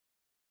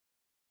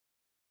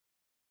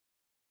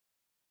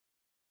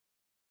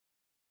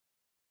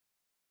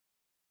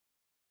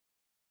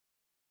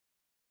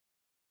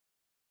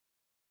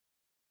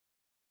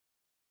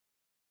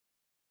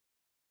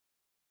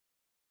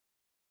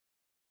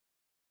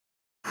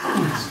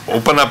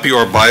Open up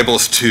your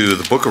Bibles to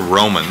the book of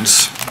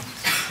Romans,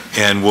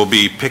 and we'll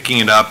be picking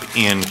it up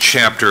in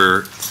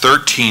chapter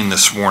 13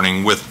 this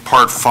morning with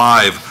part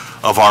 5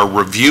 of our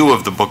review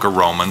of the book of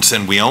Romans,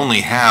 and we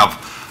only have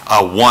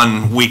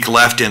 1 week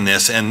left in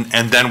this, and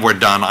then we're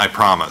done, I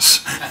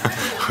promise.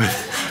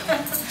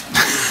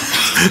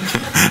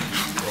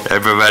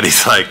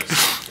 Everybody's like,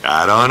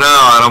 I don't know,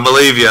 I don't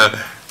believe you.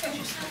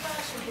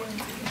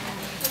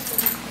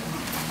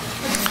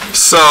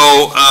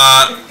 So,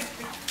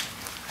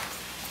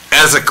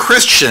 as a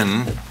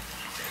Christian,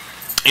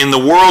 in the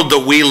world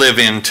that we live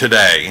in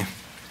today,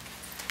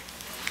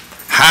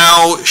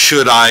 how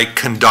should I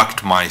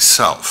conduct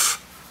myself?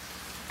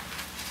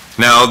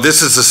 Now,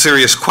 this is a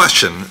serious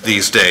question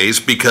these days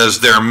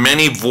because there are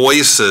many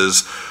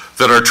voices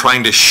that are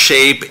trying to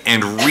shape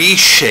and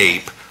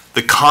reshape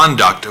the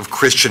conduct of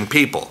Christian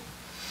people.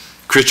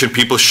 Christian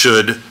people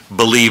should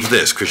believe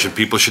this. Christian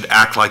people should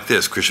act like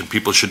this. Christian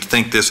people should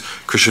think this.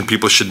 Christian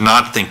people should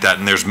not think that.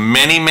 And there's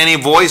many, many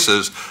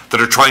voices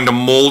that are trying to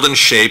mold and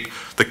shape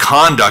the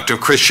conduct of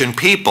Christian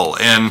people.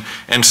 And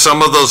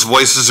some of those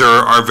voices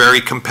are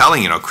very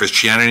compelling. You know,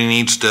 Christianity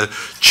needs to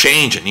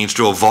change. It needs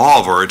to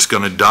evolve or it's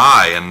going to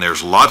die. And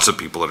there's lots of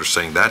people that are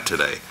saying that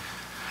today.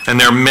 And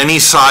there are many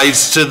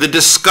sides to the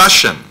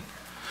discussion.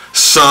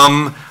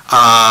 Some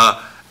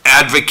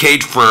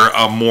advocate for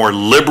a more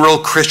liberal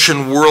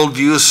Christian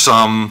worldview,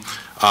 some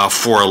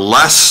for a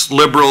less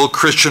liberal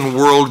Christian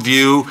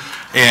worldview,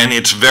 and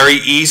it's very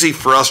easy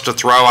for us to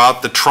throw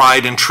out the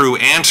tried and true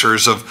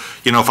answers of,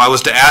 you know, if I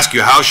was to ask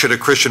you, how should a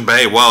Christian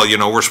behave? Well, you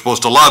know, we're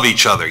supposed to love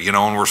each other, you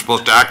know, and we're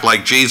supposed to act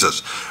like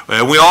Jesus.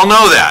 And we all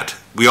know that.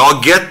 We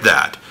all get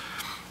that.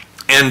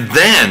 And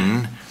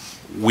then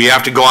we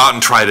have to go out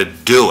and try to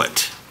do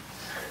it.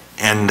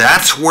 And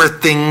that's where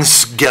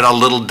things get a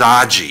little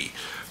dodgy.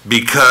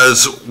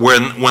 Because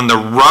when the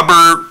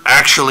rubber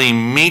actually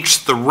meets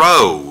the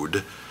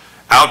road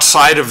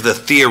outside of the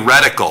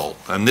theoretical,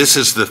 and this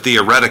is the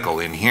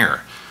theoretical in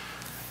here,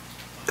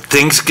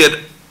 things get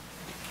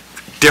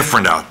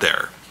different out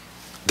there.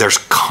 There's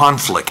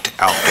conflict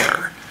out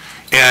there.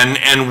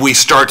 And we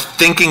start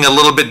thinking a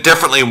little bit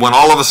differently when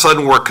all of a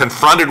sudden we're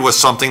confronted with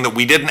something that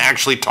we didn't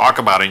actually talk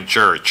about in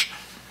church.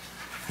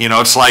 You know,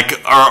 it's like,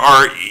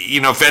 or you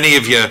know, if any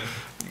of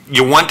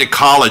you went to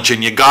college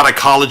and you got a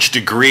college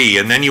degree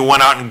and then you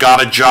went out and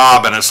got a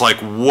job and it's like,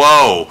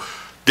 whoa,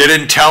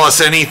 didn't tell us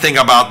anything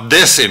about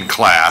this in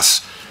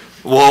class.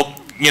 Well,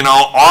 you know,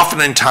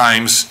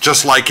 oftentimes,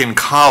 just like in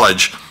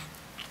college,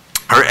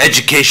 our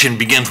education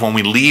begins when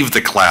we leave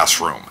the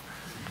classroom.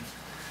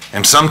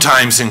 And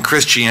sometimes in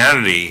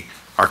Christianity,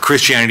 our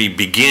Christianity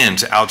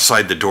begins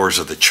outside the doors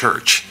of the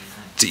church.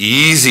 It's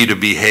easy to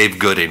behave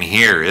good in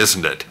here,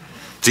 isn't it?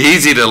 It's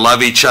easy to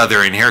love each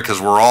other in here because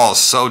we're all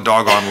so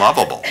doggone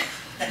lovable.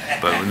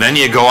 But then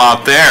you go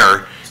out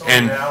there,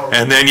 and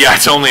then, yeah,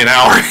 it's only an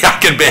hour. I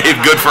can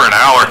behave good for an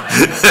hour.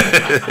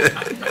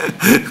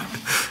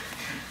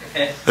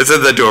 I said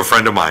that to a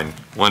friend of mine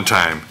one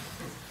time.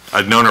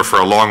 I'd known her for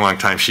a long, long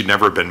time. She'd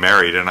never been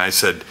married. And I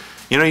said,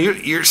 you know,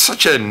 you're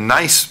such a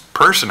nice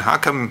person. How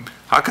come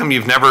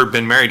you've never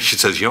been married? She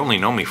says, you only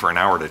know me for an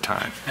hour at a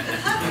time.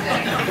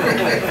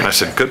 And I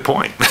said, good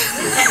point.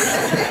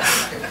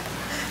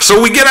 So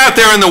we get out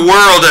there in the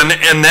world,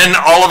 and then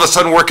all of a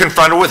sudden we're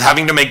confronted with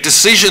having to make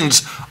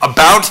decisions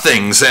about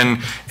things, and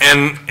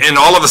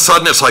all of a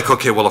sudden it's like,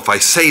 okay, well, if I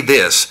say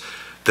this,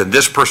 then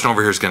this person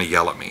over here is going to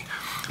yell at me.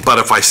 But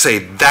if I say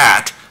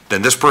that,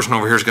 then this person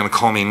over here is going to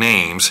call me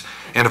names.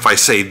 And if I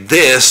say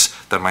this,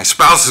 then my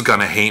spouse is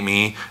going to hate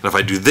me. And if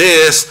I do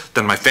this,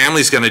 then my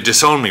family's going to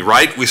disown me,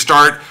 right? We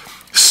start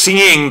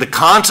seeing the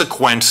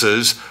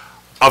consequences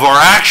of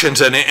our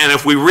actions, and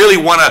if we really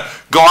want to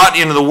go out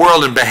into the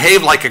world and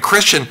behave like a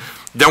Christian,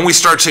 then we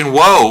start saying,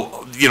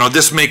 whoa, you know,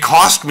 this may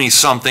cost me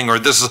something, or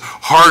this is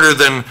harder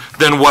than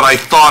what I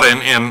thought,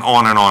 and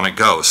on it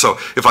goes. So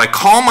if I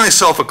call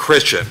myself a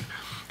Christian,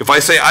 if I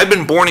say I've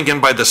been born again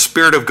by the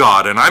Spirit of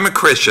God and I'm a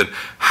Christian,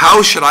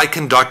 how should I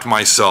conduct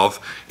myself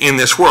in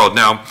this world?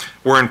 Now,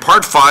 we're in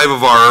part 5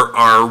 of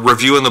our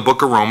review in the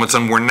book of Romans,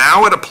 and we're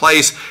now at a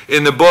place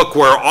in the book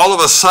where all of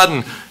a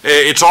sudden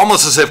it's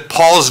almost as if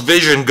Paul's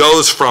vision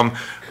goes from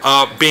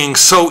being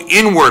so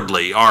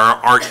inwardly,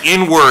 our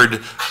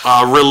inward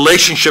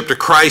relationship to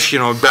Christ, you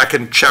know, back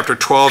in chapter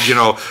 12, you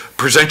know,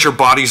 present your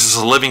bodies as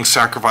a living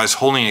sacrifice,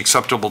 holy and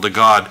acceptable to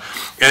God.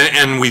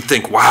 And we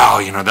think, wow,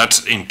 you know,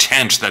 that's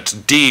intense, that's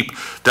deep,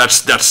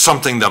 that's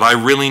something that I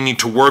really need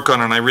to work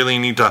on, and I really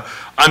need to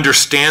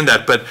understand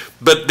that. But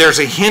there's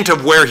a hint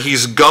of where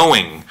he's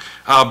going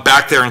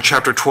back there in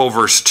chapter 12,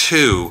 verse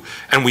 2,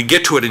 and we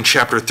get to it in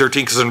chapter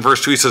 13, because in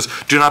verse 2 he says,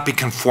 do not be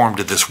conformed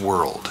to this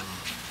world.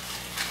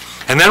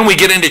 And then we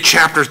get into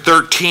chapter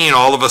 13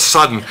 all of a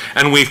sudden,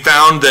 and we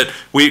find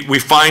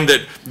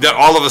that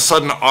all of a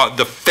sudden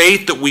the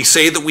faith that we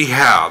say that we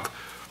have,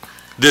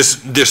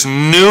 this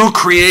new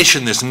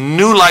creation, this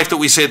new life that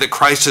we say that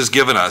Christ has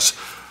given us,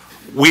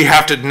 we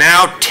have to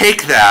now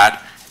take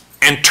that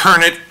and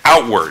turn it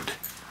outward.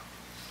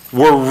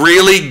 we're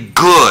really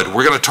good.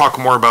 We're going to talk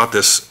more about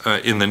this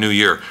in the new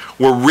year.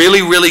 We're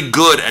really, really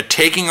good at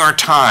taking our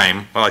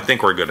time, well, I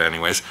think we're good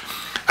anyways,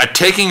 at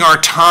taking our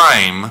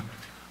time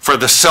for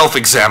the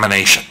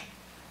self-examination.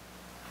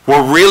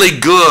 We're really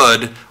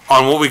good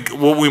on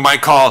what we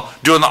might call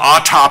doing the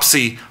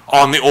autopsy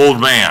on the old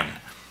man.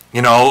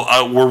 You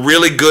know, we're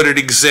really good at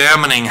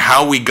examining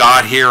how we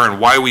got here and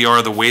why we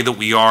are the way that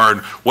we are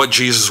and what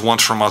Jesus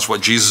wants from us,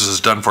 what Jesus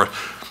has done for us.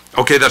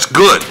 Okay, that's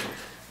good,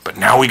 but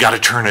now we got to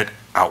turn it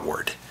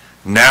outward.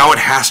 Now it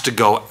has to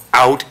go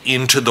out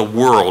into the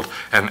world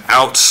and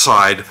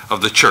outside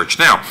of the church.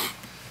 Now,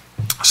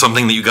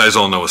 something that you guys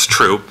all know is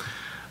true.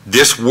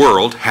 This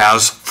world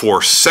has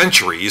for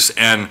centuries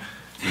and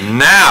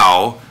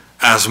now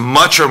as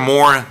much or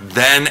more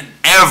than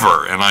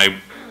ever, and I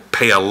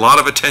pay a lot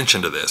of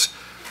attention to this,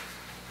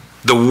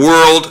 the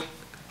world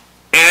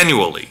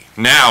annually,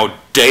 now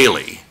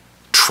daily,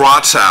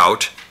 trots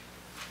out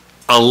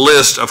a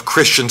list of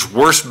Christians'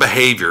 worst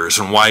behaviors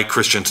and why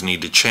Christians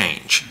need to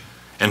change.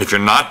 And if you're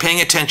not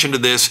paying attention to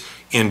this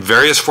in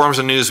various forms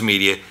of news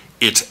media,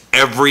 it's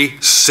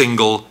every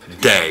single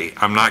day.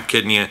 I'm not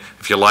kidding you.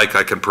 If you like,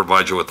 I can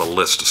provide you with a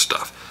list of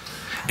stuff.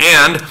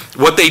 And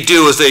what they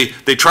do is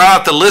they try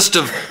out the list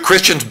of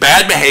Christians'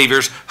 bad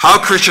behaviors, how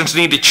Christians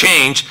need to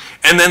change,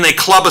 and then they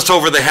club us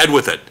over the head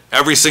with it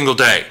every single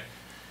day.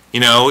 You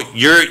know,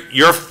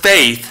 your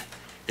faith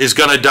is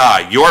going to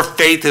die. Your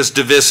faith is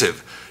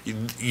divisive.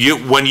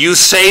 When you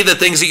say the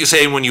things that you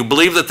say and when you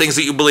believe the things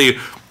that you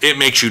believe, it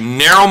makes you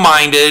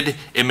narrow-minded,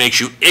 it makes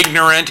you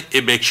ignorant,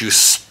 it makes you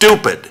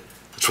stupid.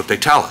 That's what they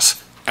tell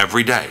us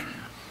every day.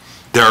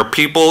 There are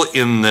people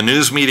in the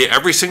news media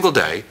every single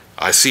day,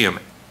 I see them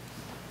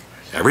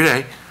every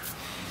day,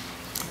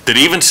 that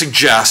even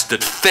suggest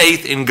that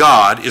faith in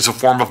God is a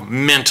form of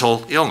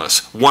mental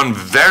illness. One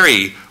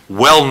very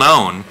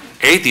well-known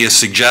atheist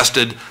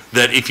suggested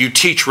that if you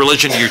teach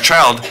religion to your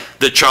child,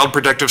 that Child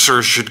Protective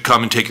Service should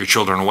come and take your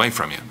children away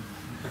from you.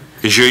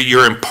 Because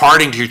you're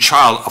imparting to your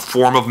child a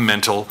form of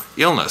mental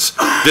illness.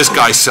 This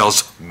guy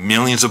sells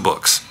millions of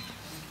books,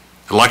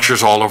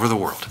 lectures all over the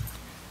world.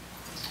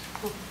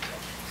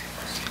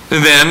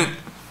 And then,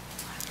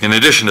 in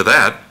addition to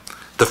that,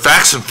 the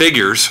facts and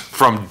figures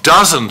from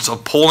dozens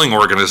of polling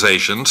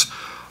organizations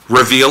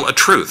reveal a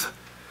truth.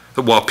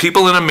 That while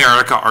people in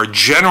America are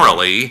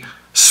generally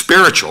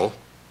spiritual,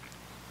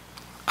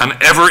 an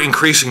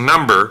ever-increasing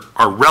number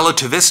are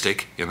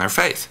relativistic in their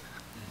faith.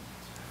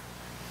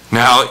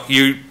 Now,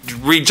 you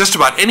read just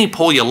about any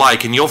poll you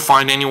like, and you'll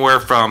find anywhere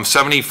from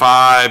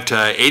 75 to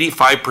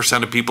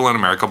 85% of people in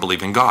America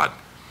believe in God.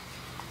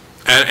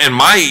 And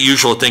my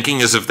usual thinking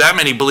is, if that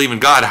many believe in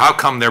God, how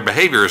come their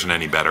behavior isn't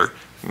any better?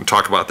 We can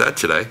talk about that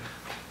today.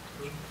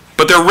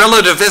 But they're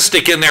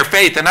relativistic in their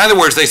faith. In other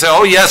words, they say,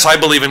 oh yes, I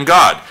believe in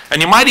God.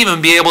 And you might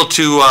even be able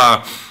to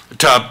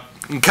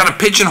kind of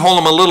pigeonhole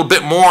them a little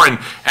bit more and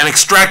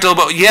extract a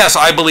little bit. Yes,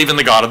 I believe in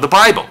the God of the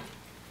Bible.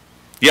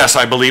 Yes,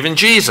 I believe in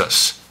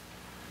Jesus.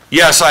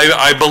 Yes,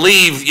 I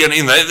believe, you know,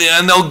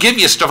 and they'll give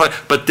you stuff like,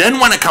 but then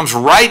when it comes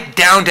right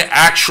down to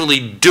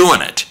actually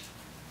doing it,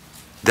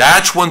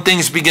 that's when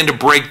things begin to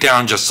break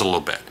down just a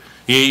little bit.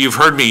 You've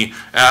heard me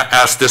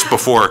ask this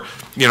before,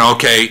 you know,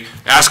 okay,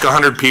 ask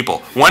 100 people,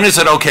 when is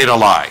it okay to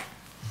lie?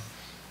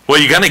 Well,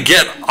 you're going to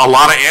get a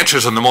lot of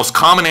answers, and the most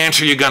common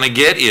answer you're going to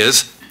get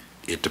is,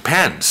 it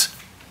depends,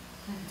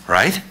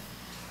 right?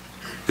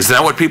 Isn't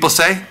that what people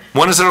say?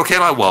 When is it okay to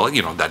lie? Well,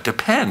 you know, that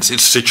depends.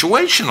 It's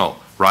situational,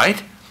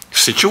 right?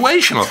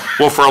 Situational.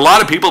 Well, for a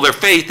lot of people, their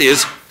faith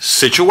is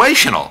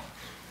situational.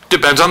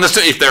 Depends on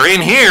if they're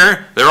in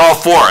here, they're all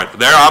for it.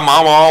 I'm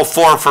all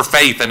for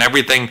faith and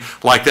everything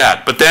like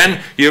that. But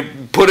then you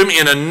put them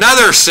in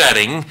another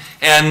setting,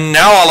 and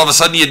now all of a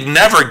sudden you'd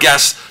never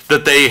guess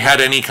that they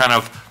had any kind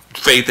of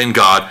faith in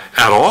God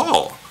at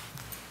all.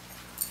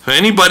 So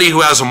anybody who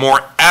has a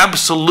more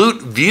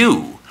absolute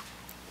view,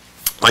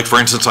 like for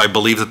instance, I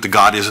believe that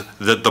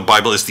the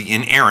Bible is the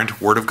inerrant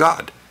Word of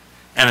God,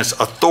 and it's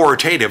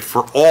authoritative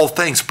for all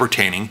things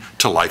pertaining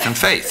to life and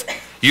faith.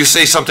 You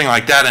say something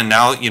like that, and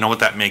now you know what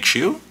that makes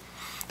you?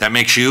 That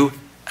makes you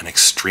an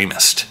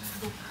extremist.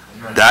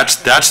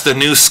 That's the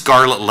new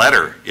scarlet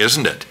letter,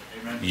 isn't it?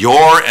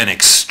 You're an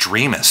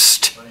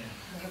extremist.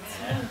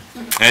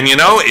 And you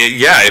know,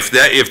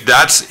 if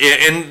that's,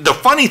 and the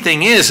funny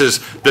thing is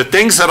the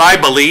things that I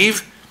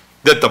believe,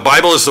 that the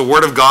Bible is the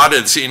Word of God,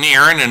 it's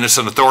inerrant, and it's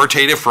an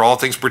authoritative for all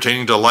things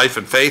pertaining to life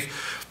and faith,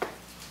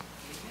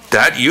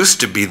 that used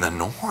to be the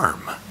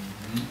norm.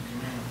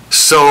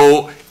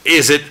 So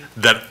is it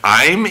that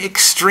I'm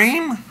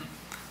extreme?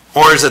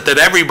 Or is it that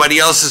everybody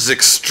else is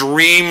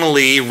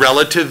extremely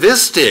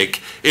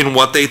relativistic in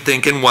what they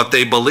think and what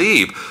they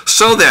believe?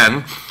 So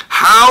then,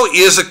 how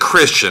is a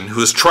Christian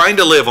who is trying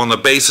to live on the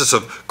basis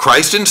of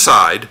Christ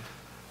inside,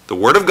 the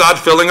Word of God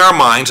filling our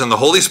minds, and the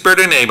Holy Spirit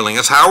enabling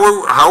us,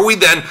 how are we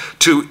then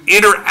to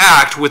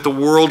interact with the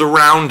world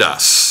around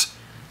us?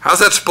 How's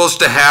that supposed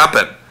to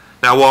happen?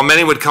 Now, while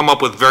many would come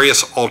up with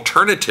various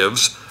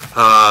alternatives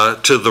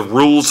to the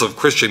rules of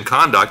Christian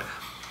conduct,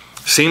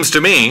 seems to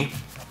me,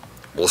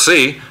 we'll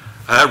see,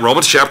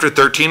 Romans chapter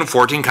 13 and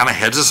 14 kind of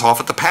heads us off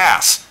at the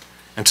pass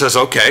and says,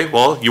 okay,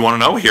 well, you want to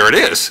know? Here it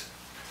is.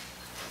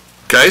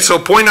 Okay, so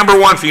point number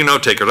one for you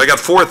note takers. I got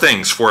 4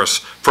 things for us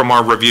from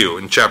our review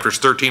in chapters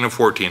 13 and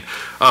 14.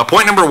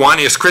 Point number 1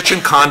 is Christian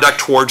conduct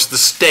towards the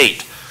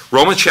state.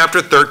 Romans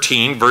chapter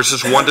 13,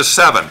 verses 1 to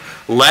 7.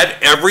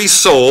 Let every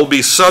soul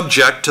be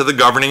subject to the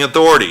governing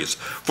authorities,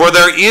 for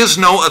there is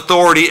no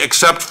authority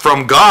except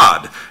from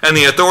God, and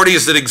the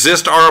authorities that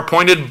exist are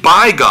appointed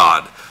by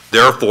God.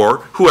 Therefore,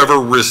 whoever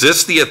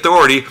resists the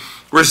authority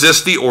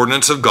resists the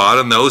ordinance of God,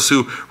 and those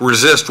who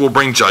resist will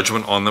bring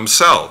judgment on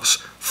themselves.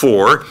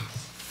 For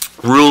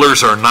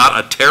rulers are not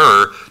a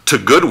terror to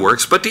good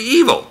works, but to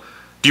evil.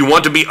 Do you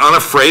want to be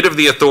unafraid of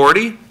the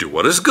authority? Do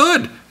what is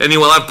good, and you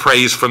will have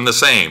praise from the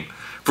same.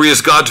 For he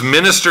is God's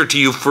minister to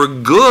you for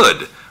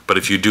good. But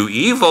if you do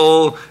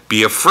evil,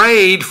 be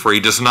afraid, for he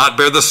does not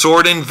bear the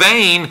sword in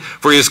vain.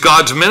 For he is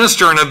God's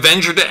minister and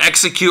avenger to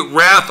execute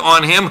wrath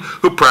on him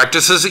who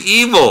practices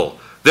evil.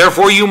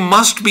 Therefore you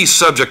must be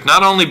subject,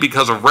 not only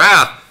because of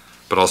wrath,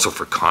 but also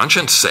for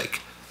conscience sake.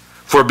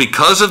 For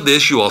because of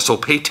this you also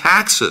pay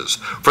taxes.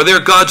 For they are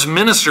God's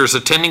ministers,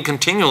 attending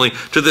continually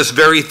to this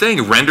very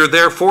thing. Render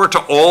therefore to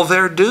all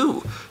their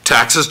due.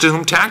 Taxes to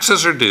whom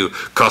taxes are due.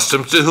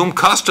 Customs to whom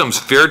customs.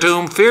 Fear to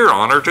whom fear.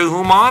 Honor to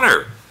whom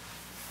honor.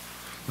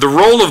 The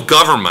role of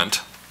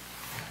government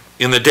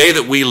in the day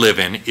that we live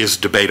in is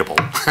debatable,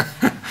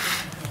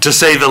 to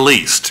say the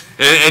least.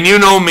 And you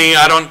know me,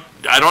 I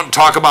don't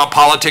talk about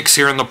politics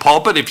here in the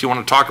pulpit. If you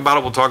want to talk about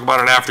it, we'll talk about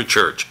it after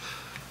church.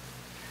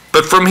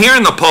 But from here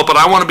in the pulpit,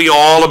 I want to be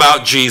all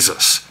about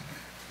Jesus.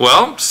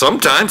 Well,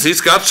 sometimes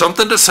he's got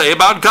something to say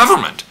about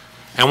government.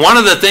 And one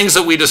of the things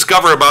that we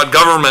discover about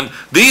government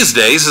these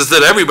days is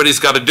that everybody's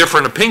got a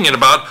different opinion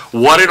about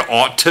what it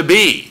ought to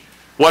be.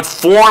 What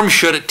form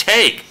should it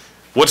take?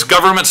 What's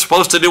government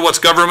supposed to do? What's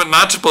government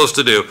not supposed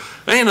to do?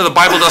 And, the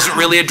Bible doesn't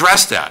really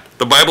address that.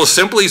 The Bible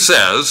simply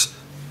says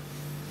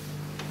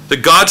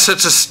that God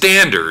sets a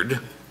standard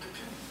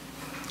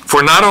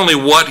for not only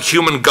what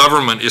human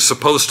government is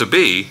supposed to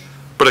be,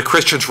 but a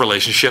Christian's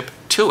relationship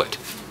to it.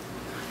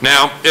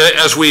 Now,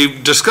 as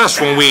we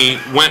discussed when we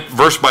went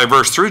verse by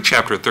verse through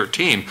chapter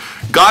 13,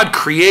 God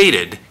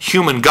created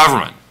human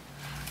government.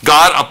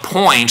 God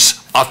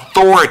appoints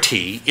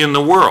authority in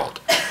the world.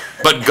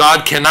 But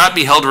God cannot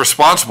be held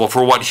responsible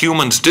for what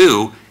humans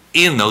do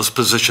in those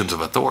positions of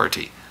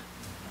authority.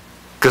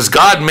 Because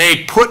God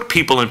may put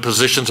people in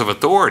positions of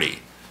authority,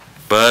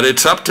 but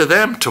it's up to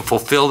them to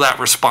fulfill that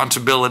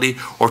responsibility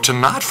or to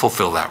not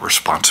fulfill that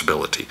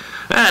responsibility.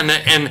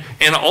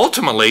 And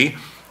ultimately,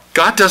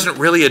 God doesn't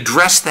really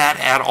address that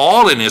at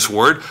all in his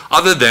word,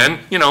 other than,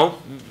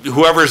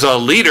 whoever's a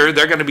leader,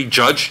 they're going to be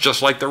judged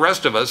just like the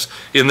rest of us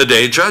in the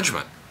day of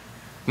judgment.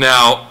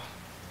 Now,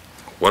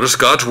 what does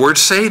God's word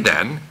say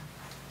then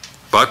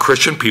about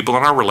Christian people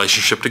and our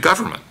relationship to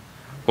government?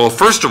 Well,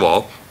 first of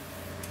all,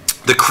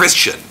 the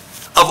Christian,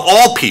 of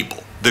all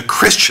people, the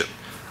Christian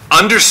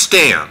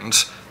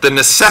understands the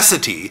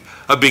necessity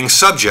of being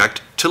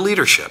subject to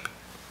leadership.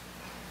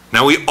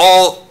 Now, we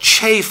all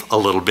chafe a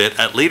little bit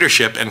at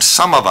leadership, and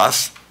some of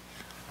us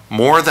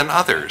more than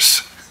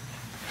others.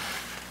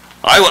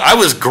 I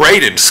was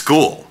great in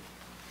school.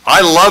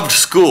 I loved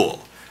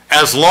school,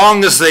 as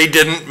long as they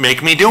didn't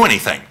make me do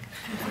anything.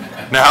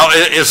 Now,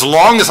 as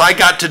long as I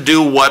got to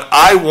do what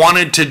I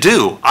wanted to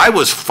do, I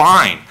was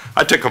fine.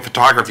 I took a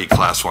photography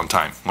class one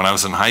time when I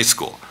was in high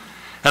school.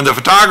 And the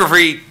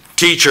photography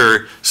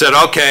teacher said,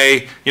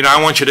 okay,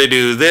 I want you to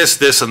do this,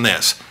 this, and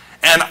this.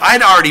 And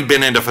I'd already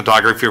been into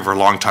photography for a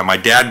long time. My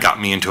dad got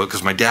me into it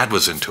because my dad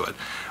was into it.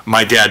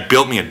 My dad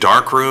built me a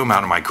dark room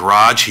out of my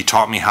garage. He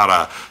taught me how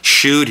to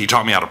shoot. He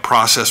taught me how to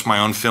process my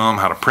own film,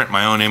 how to print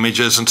my own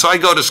images. And so I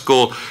go to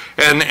school,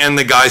 and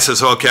the guy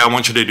says, okay, I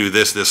want you to do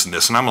this, this, and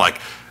this. And I'm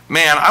like,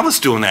 man, I was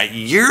doing that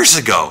years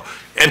ago.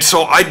 And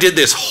so I did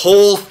this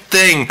whole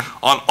thing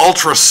on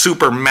ultra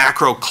super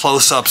macro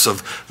close-ups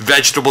of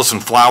vegetables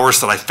and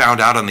flowers that I found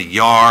out in the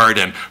yard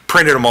and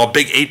printed them all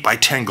big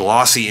 8x10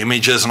 glossy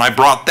images, and I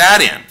brought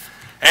that in.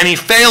 And he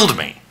failed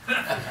me.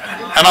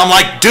 And I'm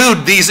like,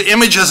 dude, these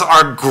images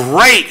are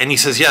great. And he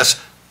says,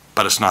 yes,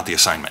 but it's not the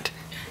assignment.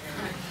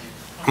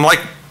 I'm like,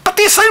 but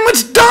the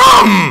assignment's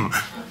dumb.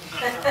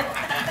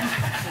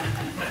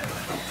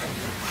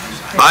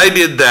 I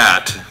did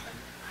that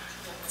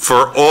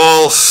for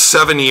all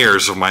 7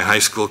 years of my high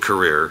school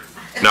career.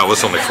 No, it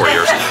was only 4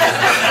 years.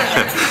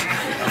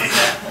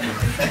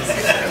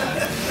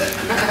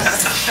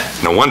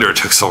 No wonder it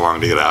took so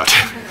long to get out.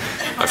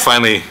 I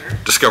finally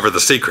discovered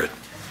the secret.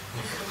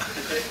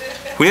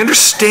 We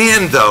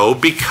understand, though,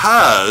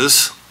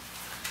 because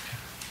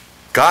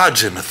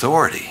God's in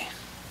authority,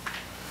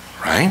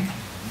 right?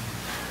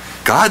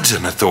 God's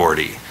in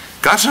authority.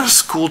 God's not a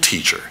school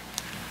teacher.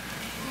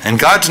 And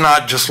God's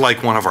not just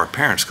like one of our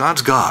parents.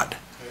 God's God.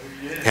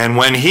 And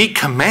when he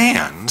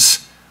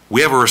commands,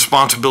 we have a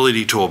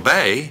responsibility to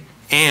obey,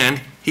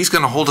 and he's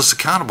going to hold us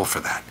accountable for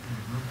that.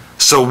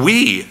 So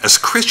we, as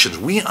Christians,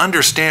 we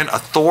understand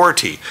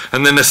authority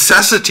and the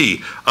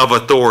necessity of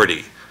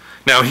authority.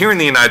 Now, here in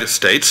the United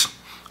States,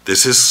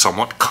 this is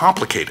somewhat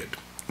complicated.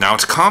 Now,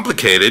 it's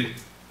complicated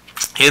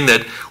in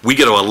that we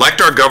get to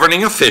elect our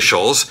governing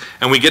officials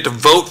and we get to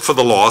vote for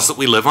the laws that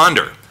we live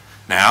under.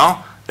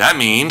 Now, that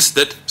means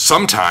that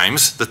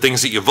sometimes the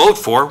things that you vote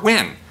for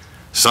win.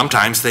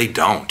 Sometimes they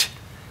don't.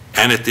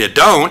 And if they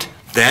don't,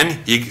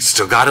 then you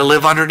still got to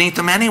live underneath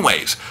them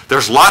anyways.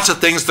 There's lots of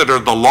things that are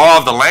the law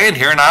of the land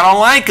here, and I don't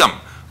like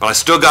them, but I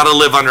still got to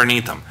live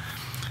underneath them.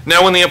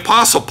 Now, when the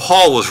Apostle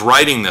Paul was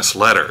writing this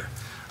letter,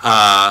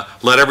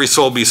 let every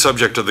soul be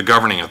subject to the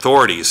governing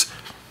authorities,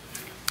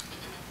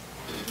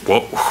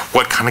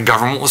 what kind of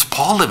government was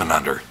Paul living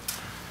under?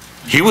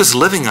 He was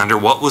living under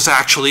what was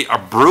actually a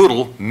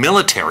brutal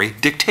military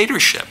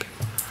dictatorship,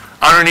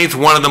 underneath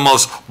one of the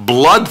most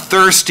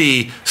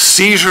bloodthirsty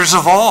Caesars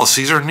of all,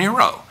 Caesar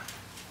Nero.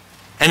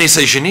 And he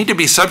says you need to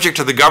be subject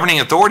to the governing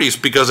authorities,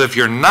 because if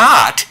you're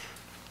not,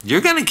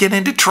 you're going to get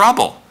into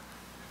trouble.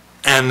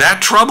 And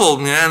that trouble,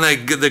 man,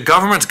 the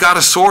government's got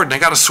a sword, and they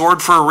got a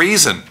sword for a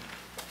reason.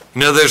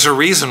 You know, there's a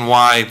reason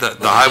why the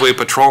highway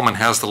patrolman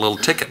has the little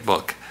ticket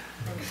book.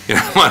 You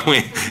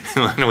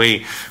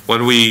know,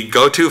 when we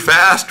go too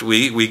fast,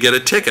 we get a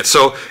ticket.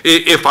 So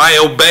if I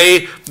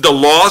obey the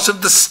laws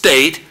of the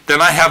state,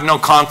 then I have no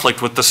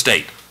conflict with the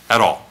state at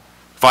all.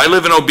 If I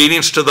live in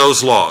obedience to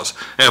those laws,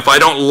 and if I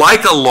don't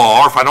like a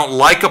law, or if I don't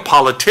like a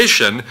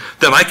politician,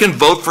 then I can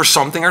vote for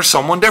something or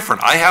someone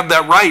different. I have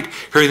that right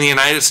here in the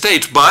United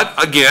States. But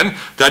again,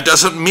 that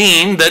doesn't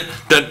mean that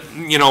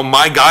you know,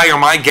 my guy or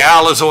my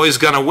gal is always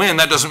going to win.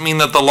 That doesn't mean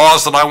that the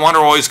laws that I want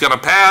are always going to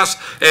pass,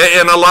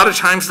 and a lot of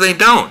times they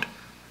don't.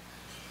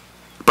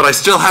 But I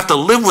still have to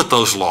live with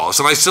those laws,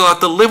 and I still have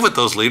to live with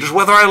those leaders,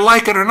 whether I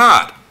like it or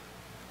not.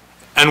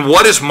 And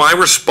what is my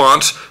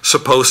response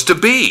supposed to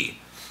be?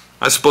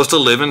 I'm supposed to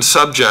live in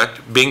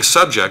being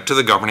subject to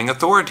the governing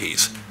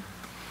authorities.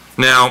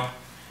 Now,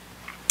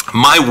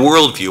 my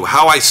worldview,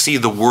 how I see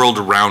the world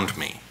around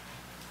me,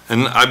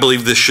 and I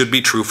believe this should be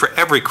true for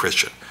every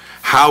Christian,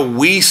 how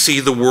we see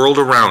the world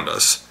around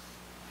us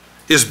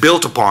is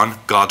built upon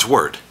God's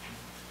Word.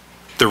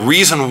 The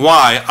reason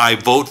why I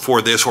vote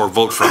for this or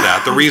vote for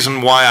that, the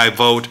reason why I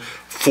vote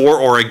for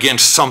or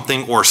against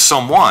something or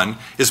someone,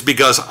 is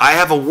because I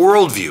have a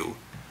worldview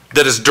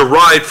that is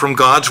derived from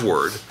God's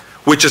Word,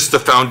 which is the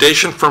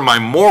foundation for my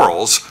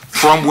morals,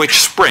 from which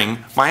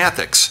spring my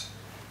ethics.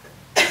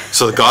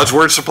 So God's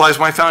Word supplies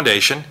my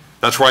foundation.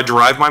 That's where I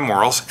derive my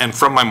morals, and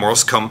from my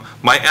morals come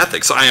my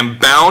ethics. I am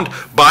bound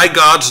by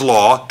God's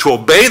law to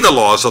obey the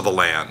laws of the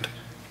land,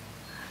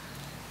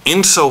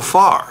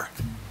 insofar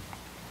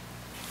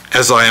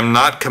as I am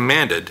not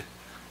commanded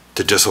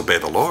to disobey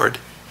the Lord.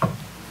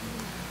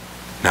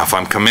 Now, if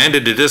I'm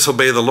commanded to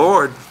disobey the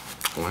Lord,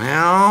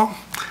 well,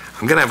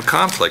 I'm going to have a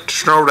conflict.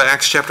 Turn over to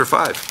Acts chapter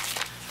 5.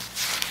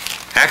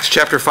 Acts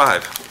chapter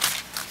 5.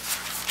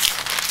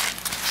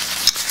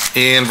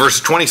 In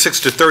verses 26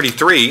 to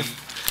 33,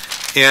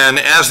 and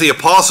as the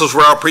apostles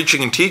were out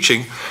preaching and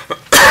teaching,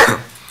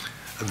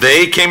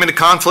 they came into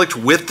conflict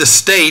with the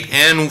state,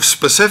 and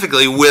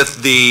specifically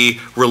with the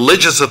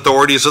religious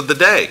authorities of the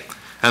day.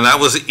 And that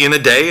was in a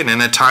day and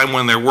in a time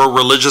when there were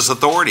religious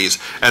authorities.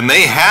 And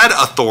they had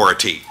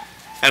authority.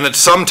 And at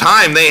some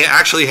time, they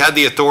actually had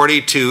the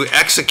authority to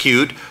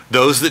execute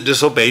those that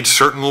disobeyed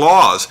certain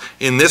laws.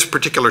 In this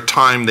particular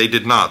time, they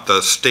did not.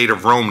 The state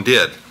of Rome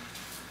did.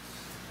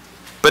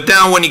 But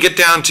now when you get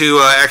down to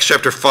Acts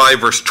chapter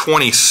 5, verse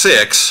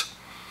 26,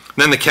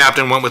 then the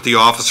captain went with the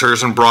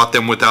officers and brought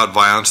them without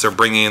violence. They're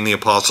bringing in the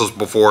apostles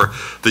before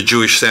the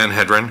Jewish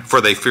Sanhedrin,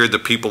 for they feared the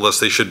people lest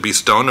they should be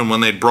stoned. And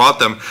when they brought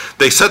them,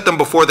 they set them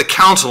before the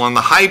council, and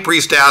the high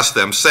priest asked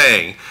them,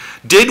 saying,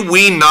 "Did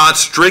we not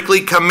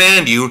strictly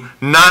command you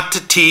not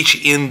to teach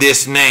in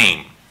this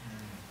name?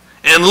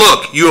 And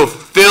look, you have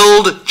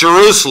filled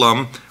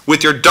Jerusalem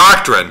with your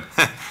doctrine."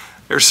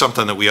 There's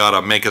something that we ought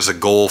to make as a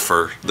goal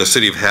for the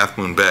city of Half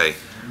Moon Bay.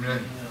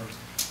 Amen.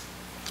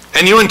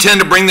 "And you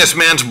intend to bring this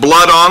man's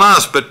blood on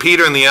us." But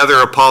Peter and the other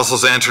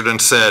apostles answered and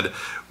said,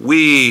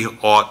 "We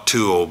ought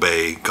to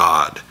obey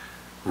God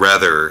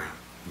rather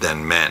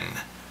than men.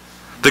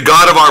 The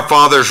God of our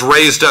fathers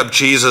raised up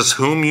Jesus,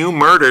 whom you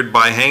murdered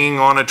by hanging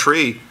on a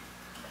tree.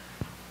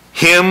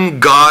 Him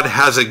God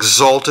has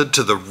exalted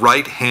to the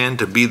right hand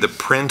to be the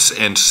Prince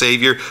and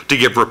Savior, to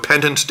give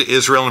repentance to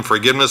Israel and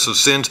forgiveness of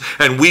sins.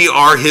 And we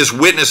are his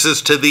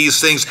witnesses to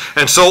these things.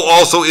 And so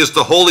also is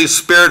the Holy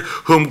Spirit,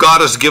 whom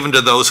God has given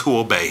to those who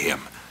obey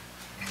him."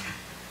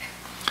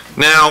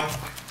 Now,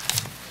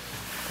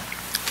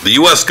 the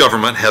U.S.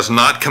 government has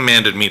not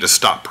commanded me to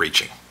stop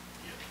preaching.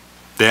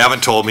 They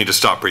haven't told me to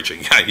stop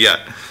preaching yet.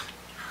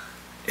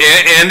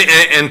 And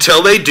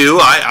until they do,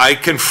 I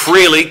can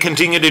freely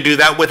continue to do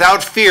that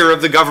without fear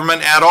of the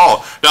government at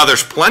all. Now,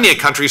 there's plenty of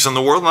countries in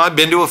the world, and I've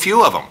been to a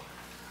few of them,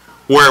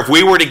 where if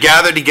we were to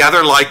gather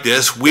together like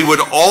this, we would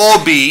all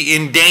be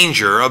in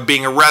danger of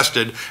being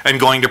arrested and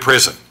going to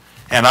prison.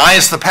 And I,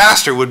 as the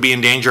pastor, would be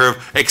in danger of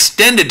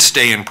extended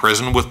stay in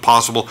prison with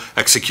possible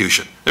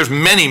execution. There's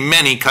many,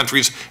 many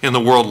countries in the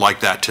world like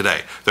that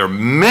today. There are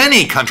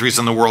many countries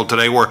in the world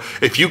today where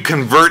if you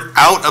convert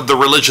out of the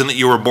religion that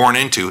you were born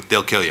into,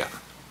 they'll kill you.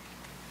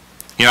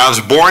 You know, I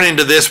was born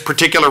into this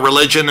particular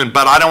religion,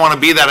 but I don't want to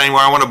be that anymore.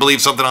 I want to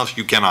believe something else.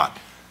 You cannot.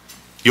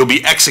 You'll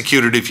be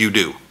executed if you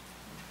do.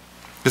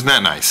 Isn't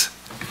that nice?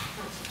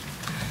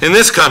 In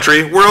this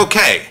country, we're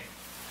okay.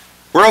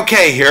 We're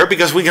okay here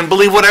because we can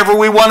believe whatever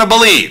we want to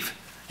believe.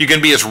 You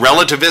can be as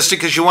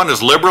relativistic as you want,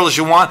 as liberal as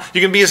you want.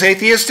 You can be as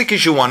atheistic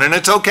as you want, and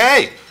it's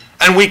okay.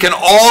 And we can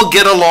all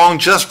get along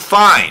just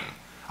fine.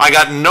 I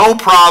got no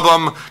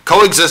problem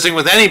coexisting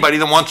with anybody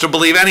that wants to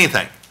believe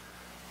anything.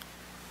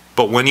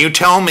 But when you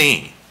tell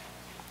me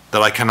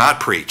that I cannot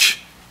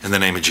preach in the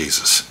name of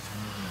Jesus,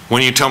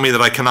 when you tell me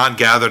that I cannot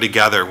gather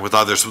together with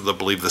others that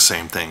believe the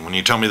same thing, when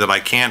you tell me that I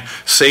can't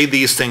say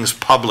these things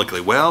publicly,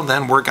 well,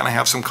 then we're going to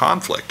have some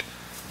conflict.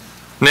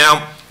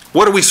 Now,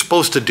 what are we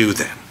supposed to do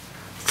then?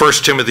 1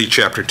 Timothy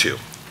chapter 2.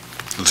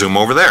 Zoom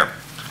over there.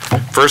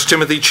 1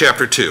 Timothy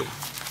chapter 2.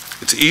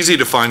 It's easy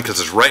to find because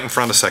it's right in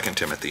front of 2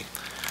 Timothy.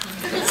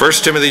 1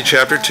 Timothy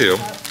chapter 2.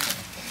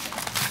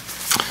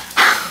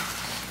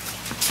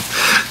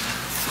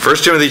 1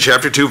 Timothy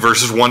chapter 2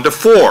 verses 1 to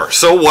 4.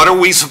 So what are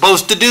we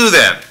supposed to do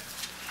then?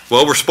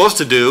 Well, we're supposed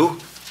to do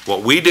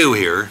what we do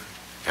here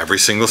every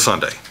single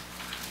Sunday.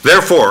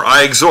 Therefore,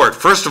 I exhort,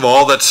 first of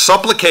all, that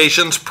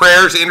supplications,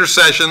 prayers,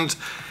 intercessions,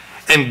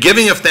 and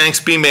giving of thanks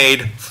be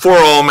made for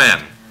all men,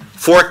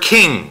 for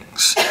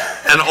kings,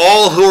 and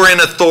all who are in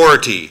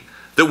authority,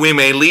 that we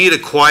may lead a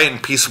quiet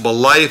and peaceable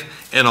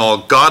life in all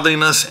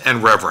godliness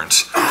and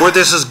reverence. For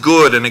this is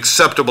good and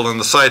acceptable in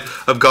the sight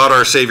of God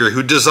our Savior,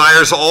 who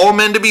desires all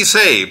men to be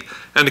saved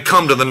and to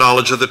come to the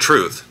knowledge of the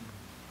truth.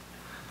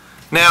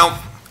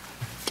 Now,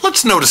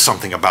 let's notice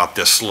something about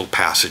this little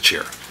passage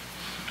here.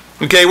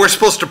 Okay, we're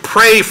supposed to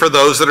pray for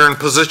those that are in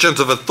positions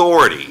of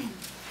authority.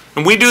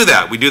 And we do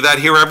that. We do that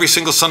here every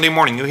single Sunday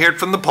morning. You hear it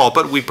from the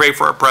pulpit. We pray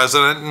for our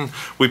president, and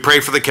we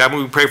pray for the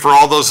cabinet. We pray for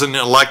all those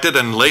elected,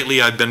 and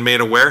lately I've been made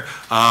aware,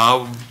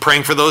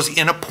 praying for those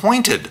in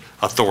appointed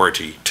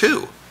authority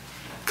too.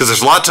 Because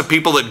there's lots of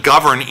people that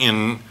govern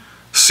in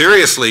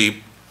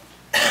seriously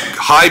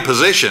high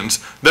positions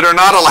that are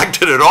not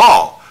elected at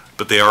all,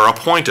 but they are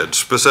appointed,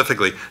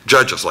 specifically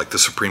judges like the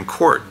Supreme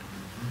Court.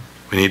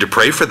 We need to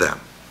pray for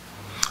them.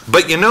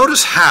 But you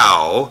notice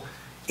how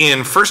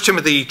in 1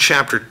 Timothy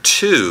chapter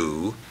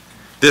 2,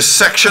 this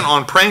section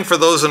on praying for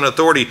those in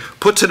authority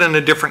puts it in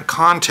a different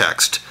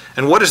context.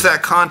 And what is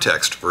that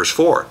context? Verse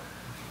 4.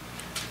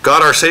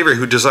 God our Savior,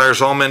 who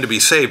desires all men to be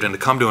saved and to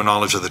come to a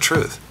knowledge of the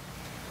truth.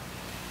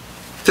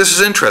 This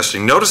is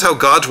interesting. Notice how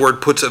God's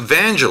word puts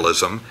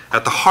evangelism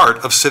at the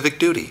heart of civic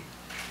duty.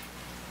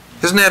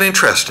 Isn't that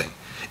interesting?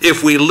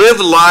 If we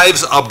live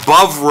lives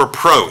above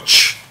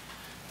reproach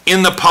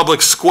in the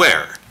public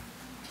square,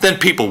 then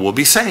people will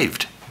be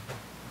saved.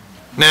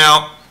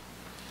 Now,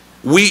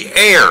 we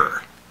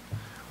err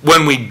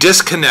when we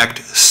disconnect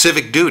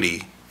civic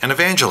duty and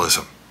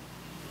evangelism.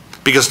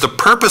 Because the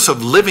purpose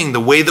of living the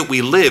way that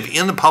we live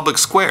in the public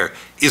square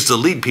is to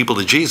lead people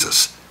to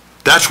Jesus.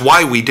 That's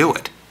why we do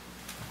it.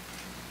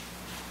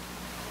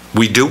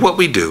 We do what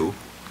we do,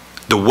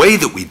 the way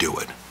that we do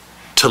it,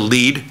 to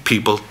lead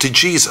people to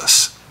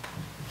Jesus.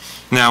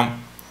 Now,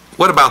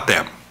 what about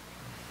them?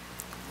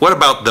 What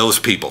about those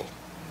people?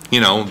 You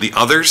know, the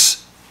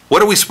others?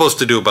 What are we supposed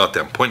to do about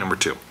them? Point number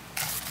 2.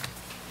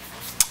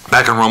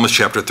 Back in Romans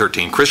chapter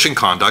 13, Christian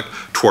conduct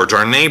towards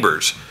our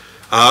neighbors.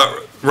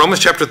 Romans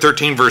chapter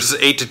 13, verses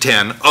 8 to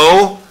 10.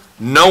 Owe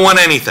no one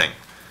anything.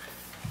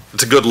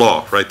 It's a good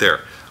law right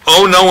there.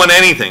 Owe no one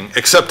anything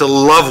except to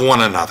love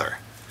one another.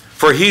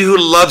 For he who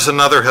loves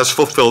another has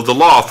fulfilled the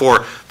law.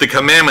 For the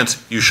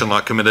commandments, you shall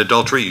not commit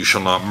adultery, you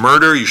shall not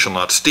murder, you shall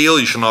not steal,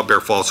 you shall not bear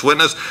false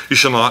witness, you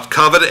shall not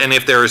covet, and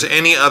if there is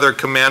any other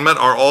commandment,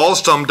 are all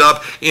summed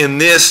up in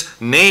this,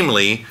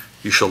 namely,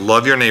 you shall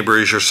love your neighbor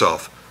as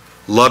yourself.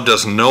 Love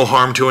does no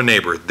harm to a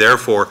neighbor.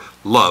 Therefore,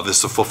 love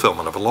is the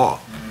fulfillment of a law.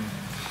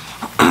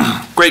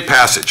 Great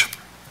passage.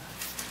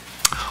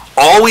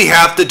 All we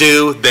have to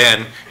do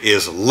then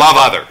is love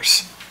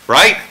others,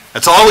 right?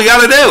 That's all we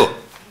got to do.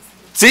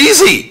 It's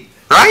easy,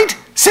 right?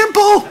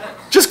 Simple.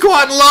 Just go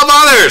out and love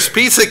others.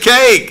 Piece of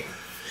cake.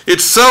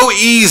 It's so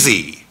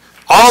easy.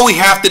 All we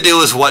have to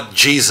do is what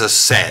Jesus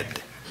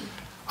said.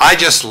 I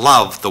just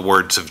love the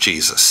words of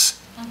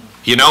Jesus.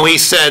 You know, he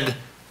said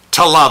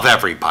to love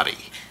everybody.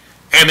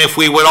 And if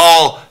we would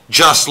all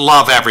just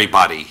love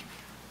everybody,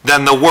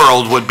 then the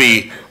world would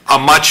be a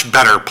much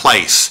better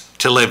place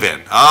to live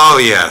in. Oh,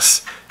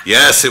 yes.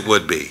 Yes, it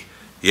would be.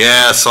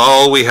 Yes,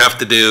 all we have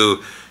to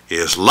do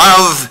is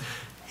love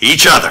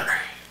each other.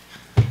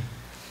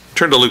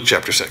 Turn to Luke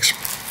chapter 6.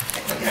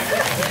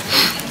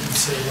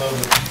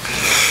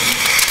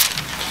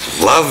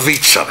 Love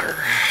each other.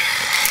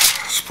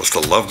 Supposed to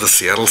love the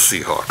Seattle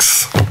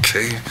Seahawks.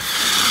 Okay.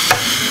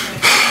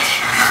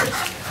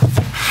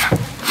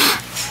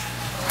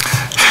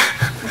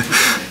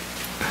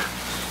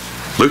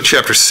 Luke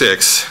chapter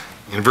 6,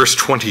 in verse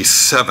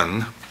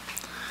 27,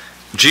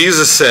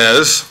 Jesus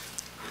says,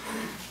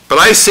 "But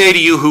I say to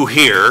you who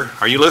hear,"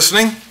 are you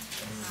listening?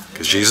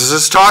 Because Jesus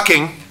is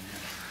talking.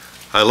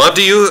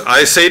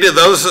 I say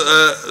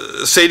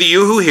to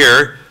you who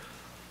hear,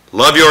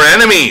 love your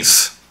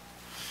enemies.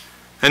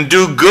 and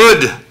do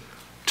good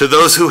to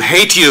those who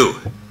hate you,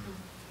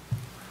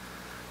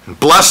 and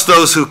bless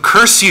those who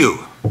curse you.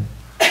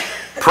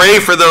 Pray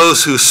for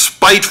those who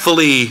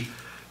spitefully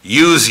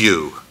use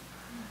you.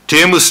 To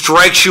him who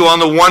strikes you on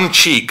the one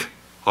cheek,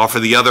 offer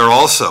the other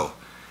also.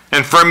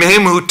 And from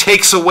him who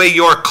takes away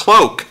your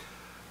cloak,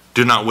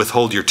 do not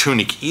withhold your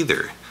tunic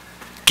either.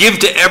 Give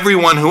to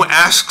everyone who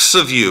asks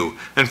of you,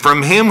 and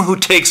from him who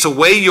takes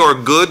away your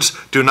goods,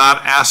 do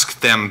not ask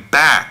them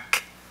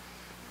back.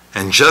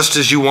 And just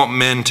as you want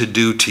men to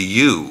do to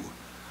you,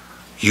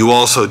 you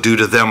also do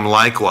to them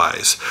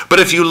likewise. But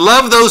if you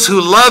love those who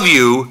love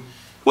you,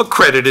 what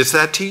credit is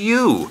that to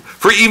you?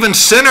 For even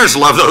sinners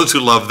love those who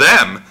love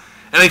them.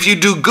 And if you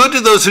do good to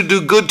those who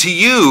do good to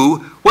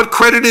you, what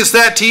credit is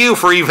that to you?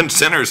 For even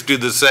sinners do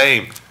the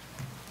same.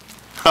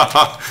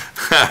 Oh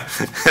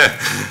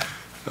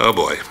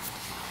boy.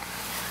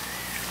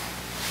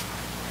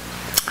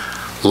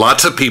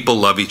 Lots of people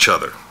love each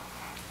other.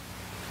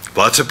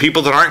 Lots of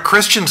people that aren't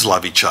Christians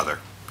love each other.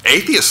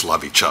 Atheists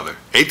love each other.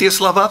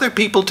 Atheists love other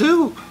people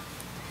too.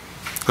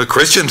 The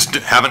Christians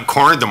haven't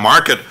cornered the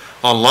market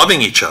on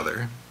loving each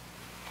other.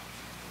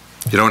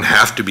 You don't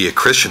have to be a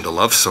Christian to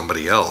love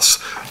somebody else,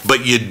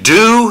 but you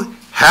do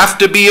have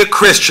to be a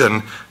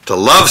Christian to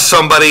love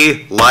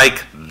somebody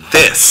like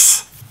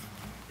this.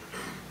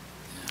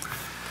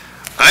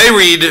 I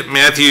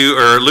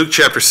read Luke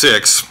chapter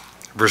 6,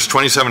 verse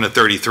 27 to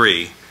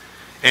 33,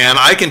 and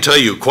I can tell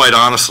you quite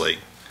honestly,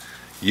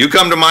 you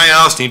come to my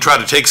house and you try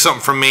to take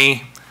something from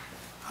me,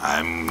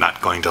 I'm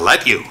not going to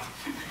let you.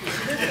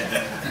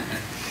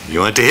 You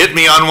want to hit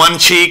me on one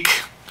cheek,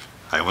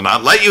 I will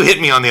not let you hit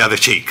me on the other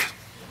cheek.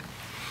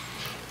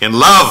 In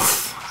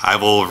love, I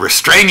will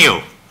restrain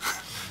you.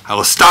 I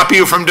will stop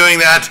you from doing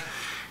that,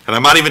 and I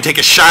might even take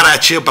a shot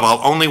at you, but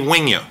I'll only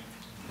wing you.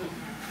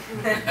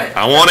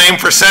 I won't aim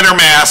for center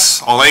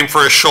mass. I'll aim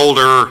for a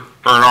shoulder or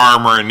an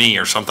arm or a knee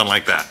or something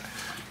like that.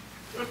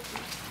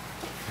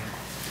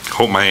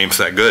 Hope my aim's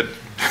that good.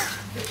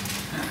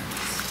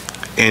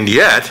 And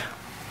yet,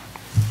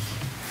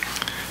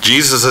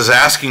 Jesus is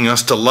asking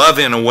us to love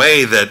in a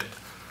way that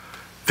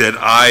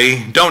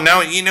I don't.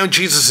 Now, you know,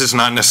 Jesus is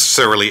not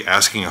necessarily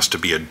asking us to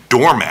be a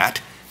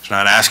doormat. He's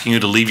not asking you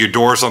to leave your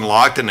doors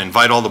unlocked and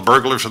invite all the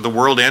burglars of the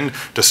world in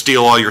to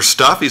steal all your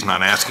stuff. He's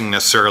not asking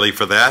necessarily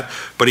for that.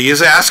 But he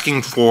is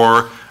asking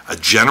for a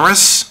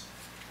generous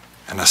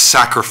and a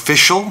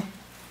sacrificial,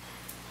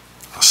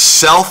 a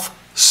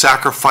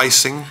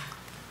self-sacrificing,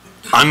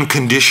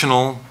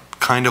 unconditional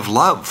kind of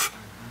love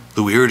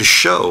that we are to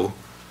show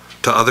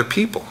to other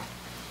people.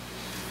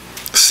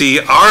 See,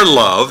 our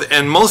love,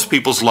 and most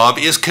people's love,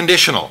 is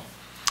conditional.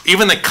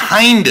 Even the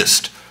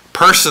kindest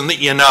person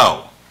that you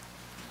know,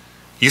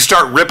 you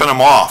start ripping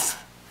them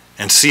off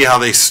and see how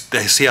they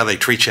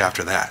treat you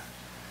after that.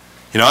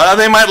 You know,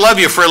 they might love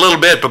you for a little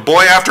bit, but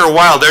boy, after a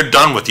while, they're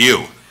done with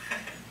you.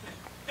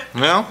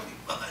 Well,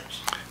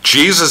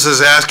 Jesus is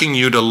asking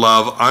you to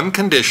love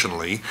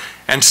unconditionally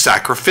and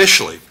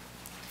sacrificially.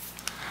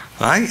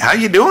 How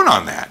you doing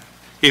on that?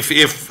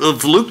 If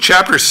Luke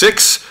chapter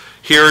 6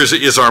 here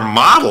is our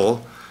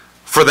model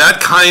for that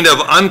kind of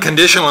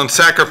unconditional and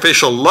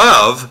sacrificial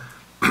love,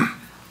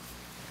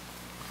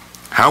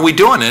 how are we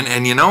doing?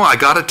 And you know, I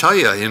got to tell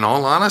you, in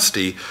all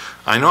honesty,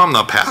 I know I'm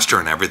the pastor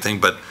and everything,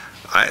 but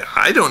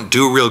I don't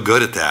do real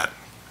good at that.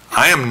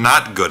 I am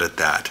not good at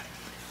that.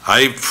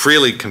 I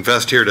freely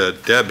confessed here to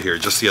Deb here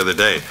just the other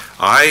day.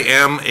 I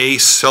am a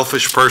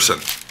selfish person.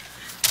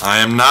 I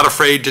am not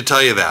afraid to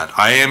tell you that.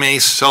 I am a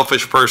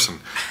selfish person.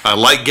 I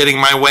like getting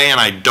my way, and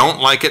I don't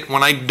like it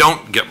when I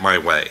don't get my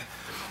way.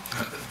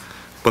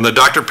 When the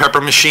Dr.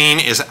 Pepper machine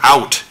is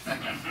out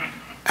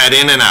at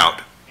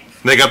In-N-Out,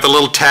 they got the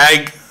little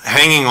tag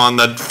hanging on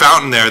the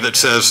fountain there that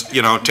says,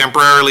 you know,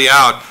 temporarily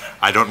out.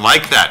 I don't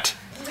like that.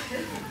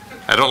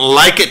 I don't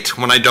like it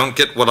when I don't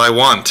get what I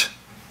want.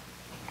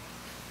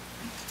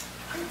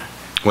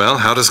 Well,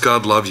 how does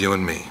God love you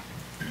and me?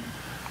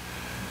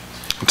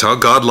 It's how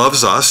God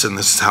loves us, and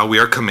this is how we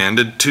are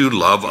commanded to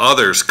love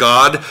others.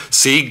 God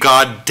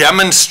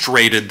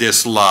demonstrated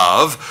this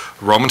love.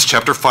 Romans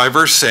chapter 5,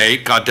 verse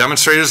 8, God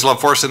demonstrated his love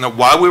for us in that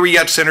while we were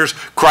yet sinners,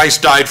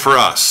 Christ died for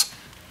us.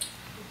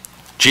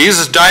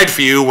 Jesus died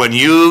for you when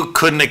you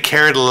couldn't have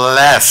cared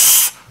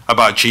less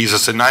about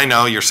Jesus. And I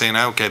know you're saying,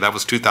 okay, that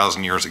was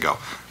 2,000 years ago.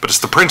 But it's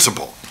the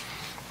principle.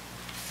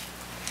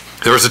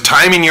 There was a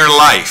time in your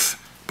life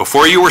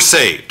before you were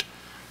saved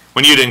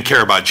when you didn't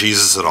care about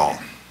Jesus at all.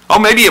 Oh,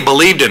 maybe you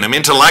believed in him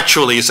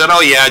intellectually. You said, oh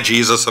yeah,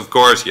 Jesus, of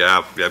course, yeah,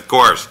 of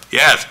course.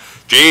 Yes,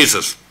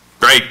 Jesus,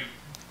 great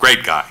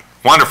guy,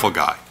 wonderful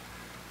guy.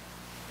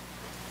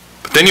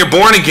 But then you're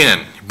born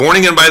again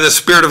by the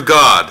Spirit of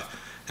God,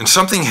 and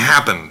something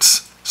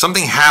happens.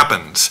 Something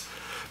happens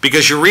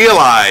because you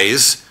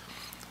realize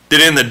that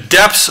in the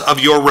depths of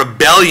your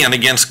rebellion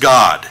against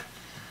God,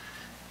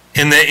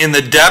 in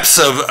the depths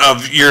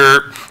of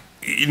you're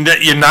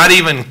not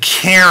even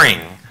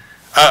caring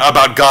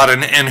about God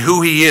and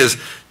who he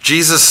is,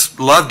 Jesus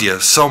loved you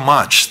so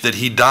much that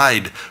he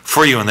died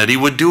for you and that he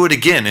would do it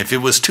again. If it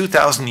was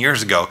 2,000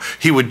 years ago,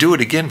 he would do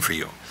it again for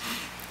you.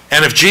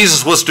 And if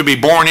Jesus was to be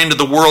born into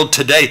the world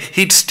today,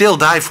 he'd still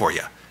die for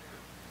you.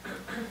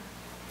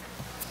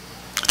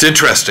 It's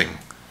interesting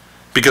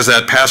because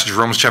that passage,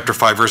 Romans chapter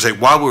 5, verse 8,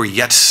 while we were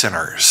yet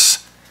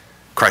sinners,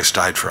 Christ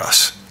died for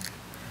us.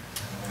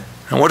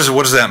 And what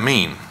does that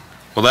mean?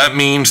 Well, that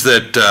means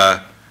that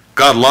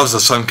God loves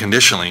us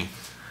unconditionally,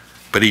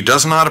 but he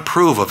does not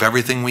approve of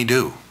everything we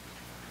do.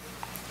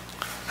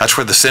 That's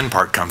where the sin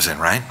part comes in,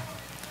 right?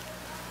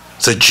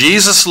 So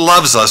Jesus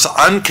loves us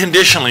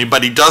unconditionally,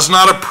 but he does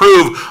not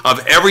approve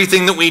of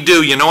everything that we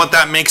do. You know what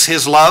that makes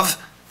his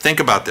love? Think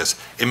about this.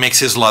 It makes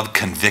his love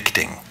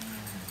convicting.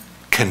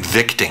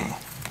 Convicting.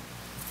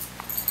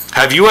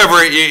 Have you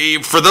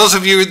ever, for those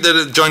of you that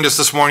have joined us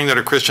this morning that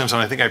are Christians,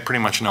 and I think I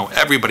pretty much know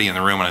everybody in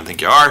the room, and I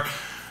think you are,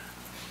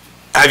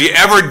 have you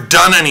ever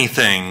done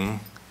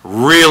anything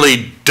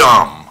really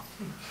dumb?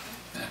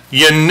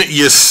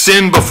 You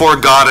sinned before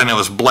God and it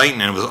was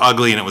blatant and it was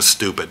ugly and it was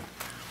stupid.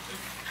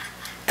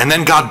 And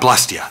then God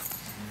blessed you.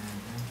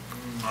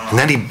 And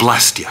then he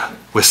blessed you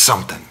with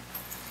something.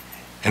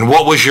 And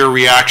what was your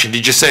reaction?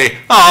 Did you say,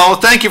 oh,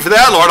 thank you for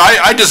that, Lord.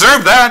 I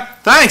deserve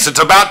that. Thanks.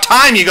 It's about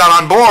time you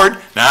got on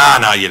board.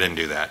 No, you didn't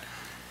do that.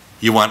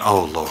 You went,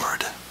 oh,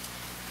 Lord.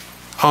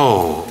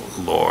 Oh,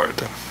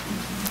 Lord.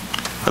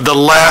 The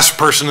last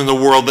person in the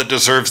world that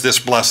deserves this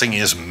blessing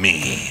is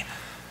me.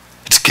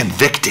 It's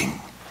convicting.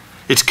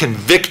 It's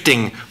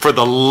convicting for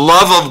the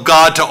love of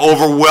God to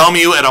overwhelm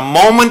you at a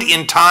moment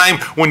in time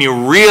when you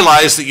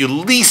realize that you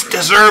least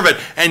deserve it.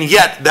 And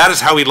yet, that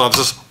is how he loves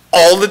us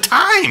all the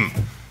time.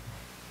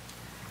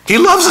 He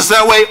loves us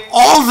that way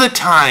all the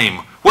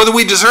time, whether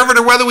we deserve it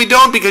or whether we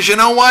don't, because you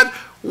know what?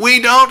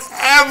 We don't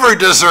ever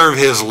deserve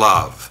his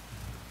love.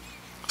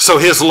 So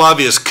his love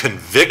is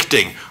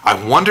convicting.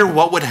 I wonder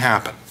what would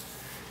happen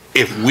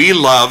if we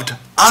loved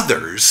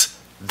others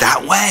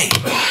that way.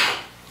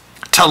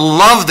 To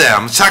love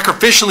them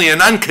sacrificially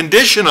and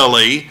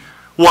unconditionally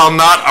while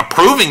not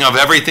approving of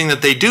everything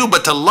that they do,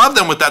 but to love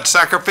them with that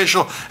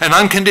sacrificial and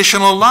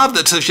unconditional love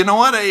that says, you know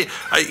what,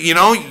 you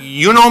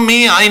know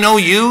me, I know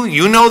you,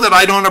 you know that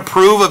I don't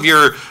approve of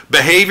your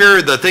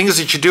behavior, the things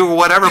that you do or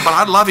whatever, but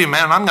I love you,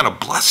 man, and I'm going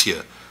to bless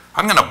you.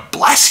 I'm going to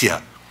bless you.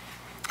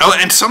 Oh,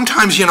 and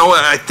sometimes,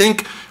 I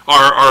think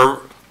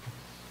our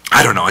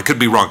I don't know, I could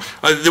be wrong.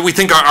 We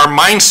think our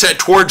mindset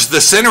towards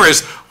the sinner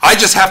is, I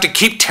just have to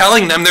keep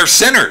telling them they're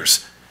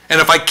sinners. And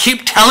if I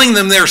keep telling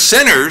them they're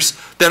sinners,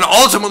 then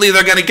ultimately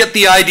they're going to get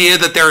the idea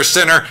that they're a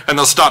sinner and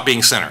they'll stop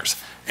being sinners.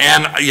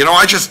 And,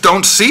 I just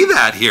don't see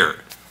that here.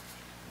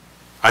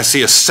 I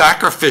see a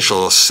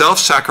sacrificial, a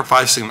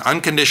self-sacrificing,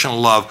 unconditional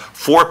love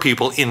for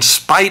people in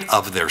spite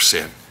of their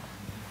sin,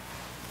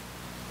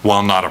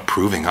 while not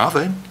approving of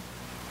it.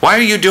 Why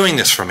are you doing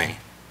this for me?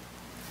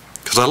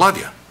 Because I love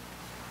you.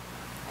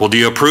 Well, do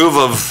you approve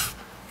of,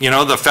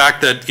 the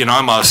fact that,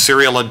 I'm a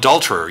serial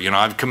adulterer?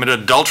 I've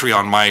committed adultery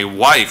on my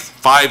wife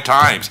 5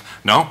 times.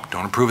 No,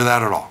 don't approve of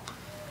that at all.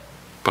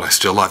 But I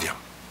still love you,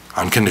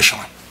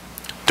 unconditionally.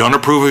 Don't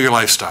approve of your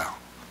lifestyle.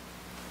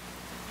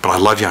 But I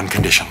love you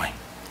unconditionally.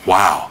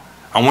 Wow.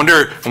 I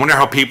wonder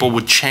how people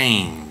would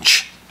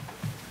change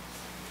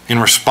in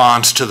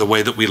response to the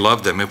way that we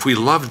love them if we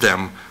loved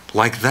them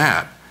like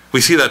that.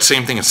 We see that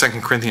same thing in 2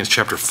 Corinthians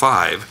chapter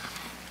 5.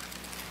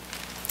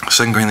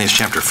 2 Corinthians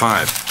chapter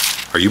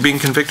 5. Are you being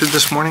convicted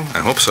this morning? I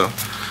hope so.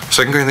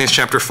 2 Corinthians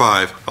chapter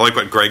 5. I like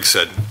what Greg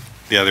said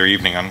the other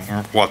evening.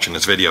 I'm watching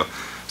this video. It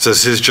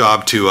says his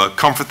job to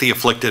comfort the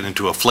afflicted and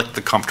to afflict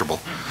the comfortable.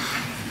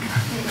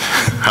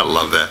 I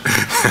love that.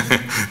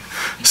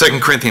 2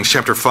 Corinthians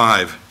chapter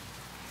 5.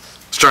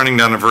 Starting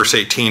down in verse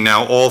 18.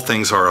 Now all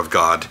things are of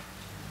God,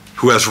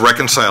 who has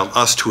reconciled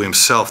us to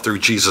himself through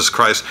Jesus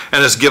Christ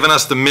and has given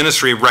us the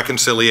ministry of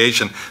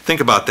reconciliation.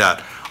 Think about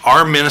that.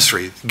 Our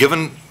ministry,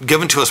 given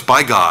to us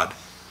by God,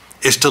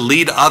 is to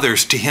lead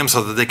others to him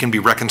so that they can be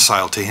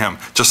reconciled to him,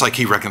 just like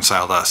he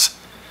reconciled us.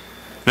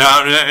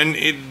 Now,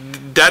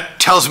 that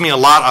tells me a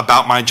lot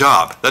about my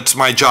job. That's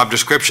my job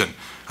description.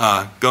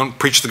 Go and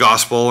preach the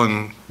gospel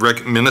and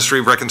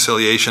ministry of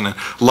reconciliation and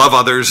love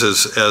others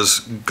as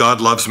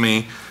God loves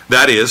me.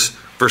 That is,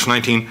 verse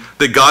 19,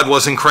 that God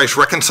was in Christ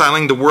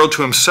reconciling the world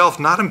to himself,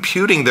 not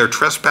imputing their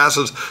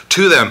trespasses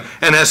to them,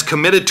 and has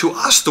committed to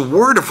us the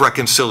word of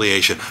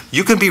reconciliation.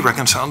 You can be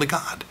reconciled to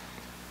God.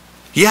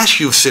 Yes,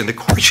 you've sinned. Of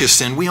course you've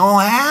sinned. We all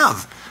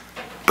have.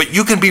 But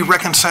you can be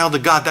reconciled to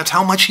God. That's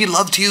how much he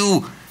loved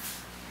you.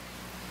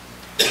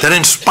 That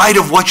in spite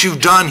of what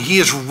you've done, he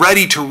is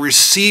ready to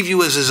receive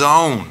you as his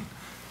own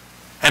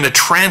and to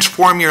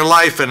transform your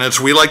life. And as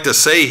we like to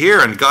say here,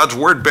 and God's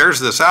word bears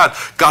this out,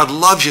 God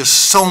loves you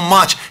so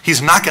much,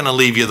 he's not going to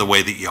leave you the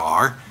way that you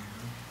are.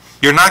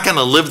 You're not going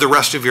to live the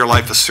rest of your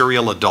life a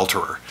serial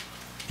adulterer.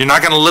 You're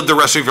not going to live the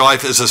rest of your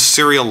life as a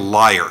serial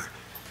liar.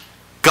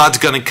 God's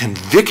going to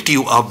convict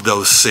you of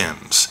those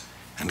sins.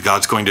 And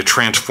God's going to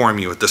transform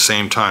you at the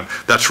same time.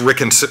 That's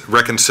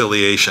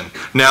reconciliation.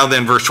 Now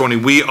then, verse 20,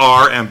 we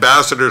are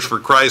ambassadors for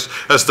Christ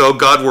as though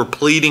God were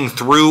pleading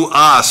through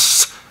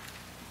us.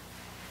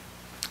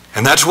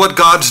 And that's what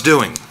God's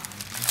doing.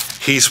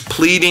 He's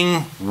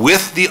pleading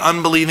with the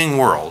unbelieving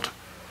world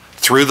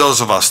through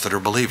those of us that are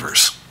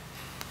believers.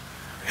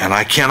 And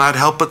I cannot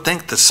help but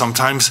think that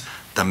sometimes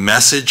the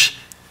message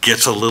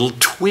gets a little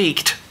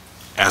tweaked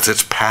as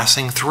it's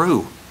passing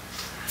through.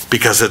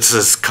 Because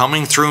it's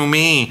coming through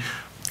me,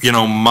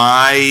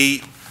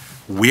 my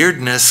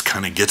weirdness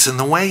kind of gets in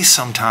the way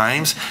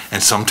sometimes.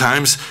 And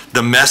sometimes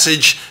the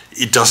message,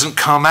 it doesn't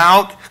come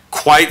out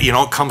quite,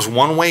 it comes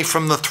one way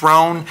from the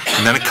throne,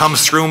 and then it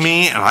comes through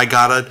me, and I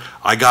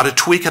gotta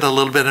tweak it a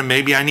little bit, and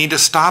maybe I need to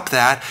stop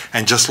that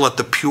and just let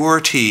the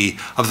purity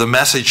of the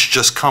message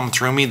just come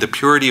through me, the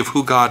purity of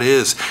who God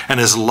is and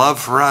his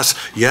love for us.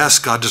 Yes,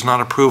 God does not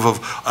approve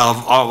of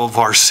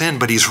our sin,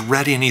 but he's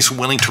ready and he's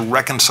willing to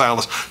reconcile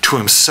us to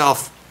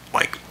himself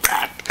like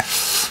that.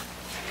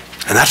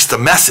 And that's the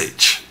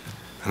message.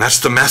 And that's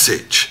the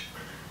message.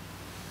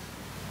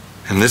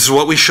 And this is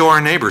what we show our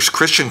neighbors.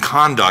 Christian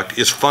conduct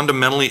is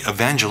fundamentally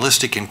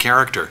evangelistic in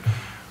character.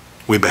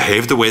 We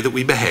behave the way that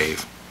we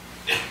behave.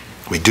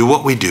 We do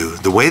what we do,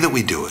 the way that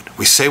we do it.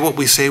 We say what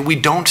we say. We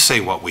don't say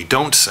what we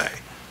don't say.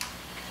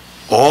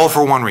 All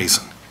for one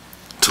reason,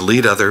 to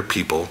lead other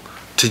people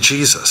to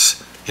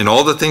Jesus. In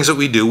all the things that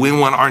we do, we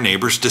want our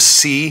neighbors to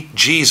see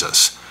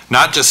Jesus,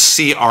 not just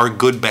see our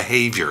good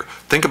behavior.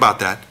 Think about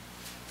that.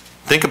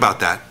 Think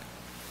about that.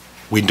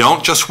 We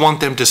don't just want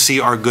them to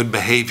see our good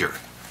behavior.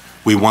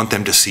 We want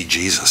them to see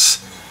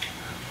Jesus.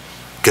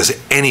 Because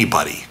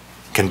anybody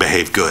can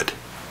behave good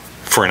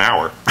for an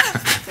hour.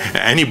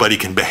 Anybody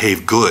can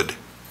behave good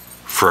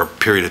for a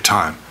period of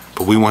time.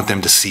 But we want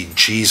them to see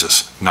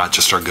Jesus, not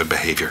just our good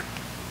behavior.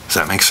 Does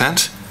that make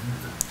sense?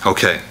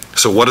 Okay,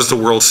 so what does the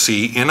world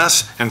see in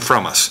us and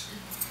from us?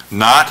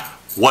 Not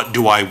what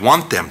do I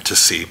want them to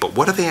see, but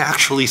what do they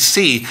actually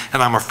see?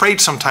 And I'm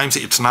afraid sometimes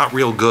it's not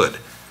real good.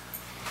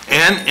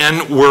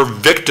 And we're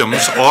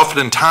victims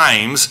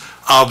oftentimes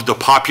of the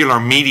popular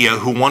media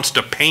who wants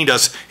to paint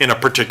us in a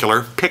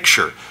particular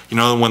picture.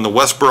 When the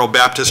Westboro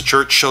Baptist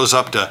Church shows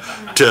up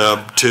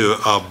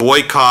to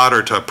boycott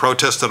or to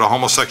protest at a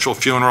homosexual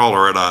funeral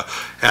or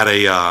at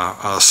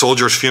a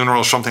soldier's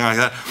funeral or something like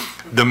that,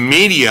 the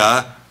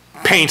media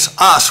paints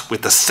us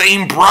with the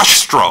same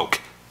brushstroke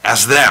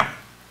as them.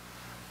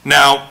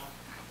 Now,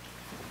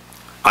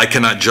 I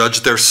cannot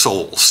judge their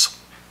souls.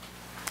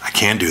 I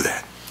can't do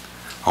that.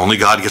 Only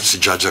God gets to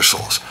judge their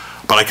souls.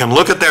 But I can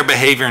look at their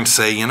behavior and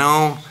say,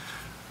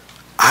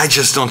 I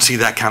just don't see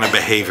that kind of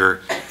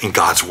behavior in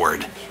God's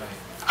word.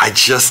 I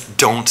just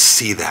don't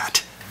see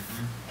that.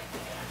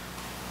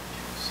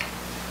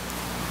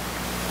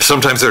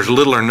 Sometimes there's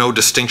little or no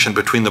distinction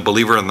between the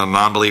believer and the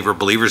non-believer.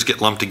 Believers get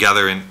lumped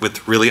together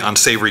with really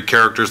unsavory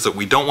characters that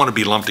we don't want to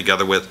be lumped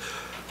together with.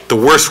 The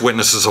worst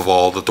witnesses of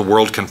all that the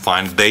world can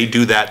find, they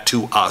do that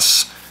to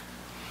us.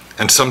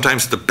 And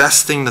sometimes the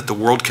best thing that the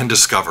world can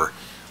discover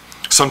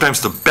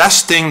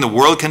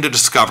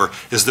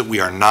is that we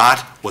are not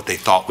what they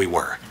thought we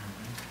were.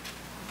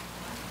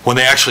 When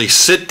they actually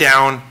sit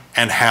down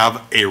and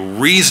have a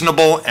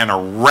reasonable and a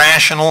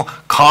rational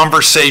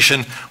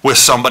conversation with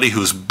somebody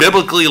who's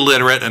biblically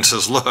literate and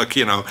says, look,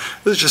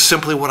 this is just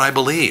simply what I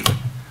believe.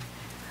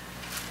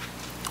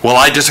 Well,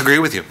 I disagree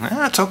with you.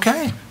 It's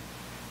okay.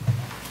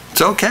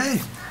 It's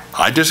okay.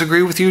 I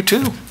disagree with you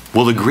too.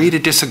 We'll agree to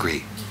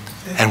disagree.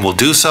 And we'll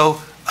do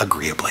so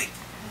agreeably.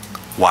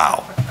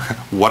 Wow,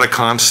 what a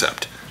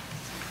concept.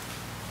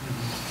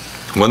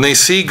 When they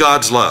see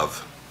God's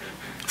love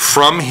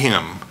from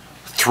him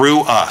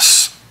through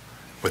us,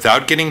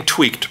 without getting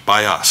tweaked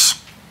by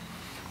us,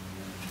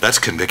 that's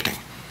convicting.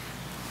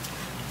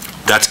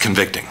 That's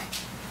convicting.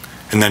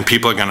 And then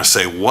people are going to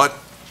say, what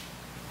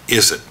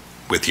is it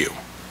with you?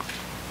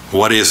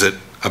 What is it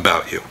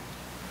about you?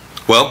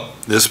 Well,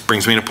 this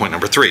brings me to point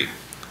number 3.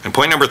 And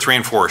point number 3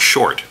 and 4 are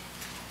short.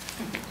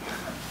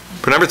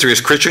 Point number 3 is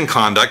Christian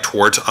conduct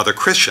towards other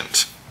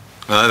Christians.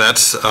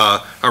 That's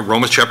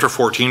Romans chapter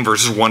 14,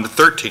 verses 1 to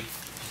 13.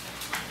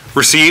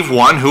 Receive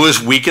one who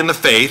is weak in the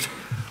faith,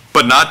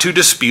 but not to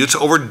disputes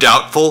over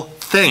doubtful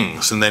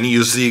things. And then he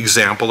uses the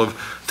example of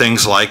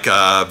things like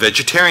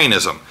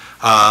vegetarianism.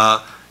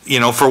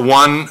 For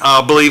one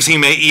believes he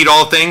may eat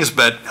all things,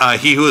 but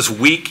he who is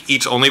weak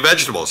eats only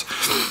vegetables.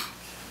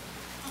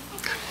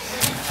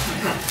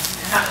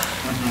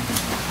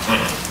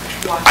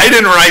 I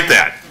didn't write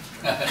that.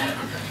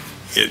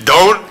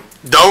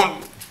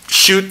 Don't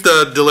shoot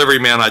the delivery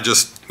man. I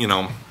just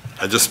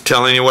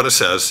telling you what it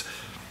says.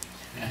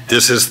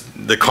 This is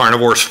the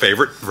carnivore's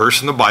favorite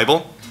verse in the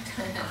Bible.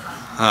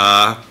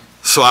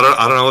 So I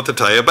don't know what to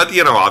tell you, but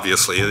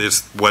obviously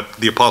it's what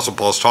the Apostle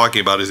Paul's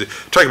talking about. Is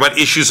talking about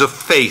issues of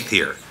faith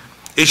here.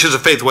 Issues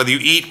of faith, whether you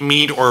eat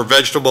meat or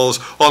vegetables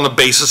on the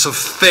basis of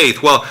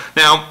faith. Well,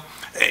 now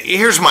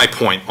here's my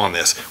point on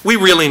this. We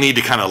really need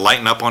to kind of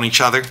lighten up on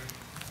each other,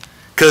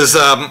 because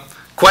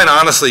quite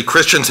honestly,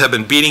 Christians have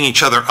been beating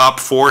each other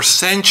up for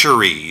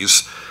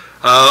centuries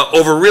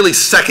over really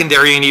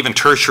secondary and even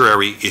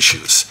tertiary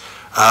issues.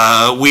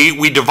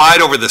 We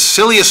divide over the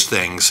silliest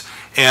things,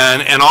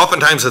 and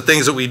oftentimes the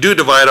things that we do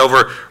divide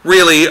over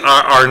really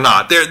are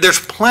not. There's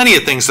plenty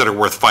of things that are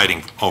worth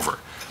fighting over.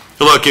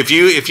 Look, if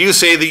you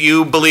say that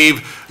you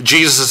believe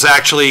Jesus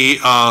actually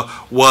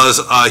was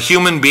a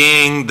human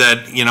being,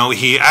 that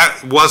he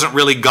wasn't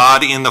really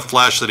God in the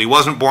flesh, that he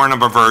wasn't born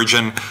of a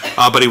virgin,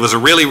 but he was a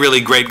really,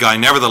 really great guy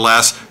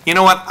nevertheless, you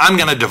know what? I'm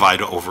going to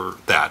divide over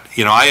that.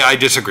 I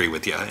disagree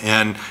with you.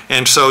 And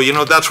so,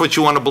 that's what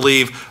you want to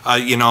believe,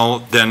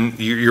 then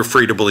you're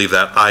free to believe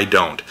that. I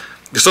don't.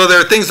 So there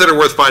are things that are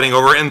worth fighting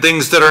over and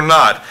things that are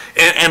not.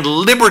 And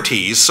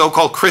liberties,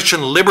 so-called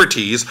Christian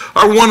liberties,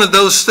 are one of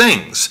those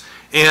things.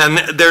 And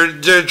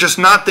they're just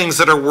not things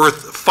that are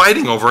worth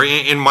fighting over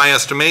in my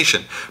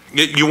estimation.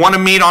 You want to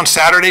meet on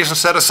Saturdays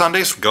instead of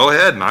Sundays? Go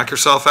ahead, knock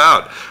yourself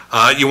out.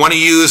 You want to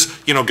use,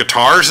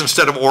 guitars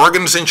instead of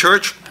organs in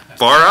church?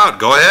 Far out,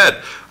 go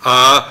ahead.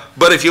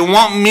 But if you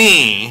want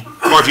me,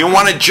 or if you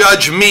want to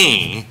judge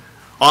me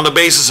on the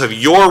basis of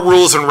your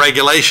rules and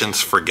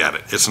regulations, forget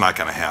it. It's not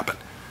going to happen.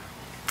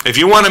 If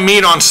you want to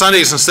meet on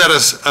Sundays instead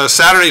of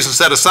Saturdays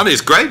instead of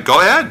Sundays, great, go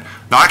ahead.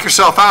 Knock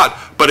yourself out.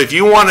 But if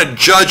you want to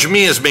judge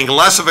me as being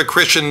less of a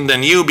Christian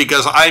than you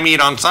because I meet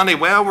on Sunday,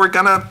 well, we're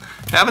going to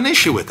have an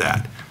issue with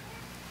that.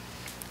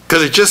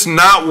 Because it's just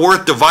not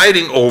worth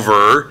dividing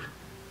over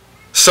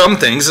some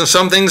things, and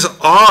some things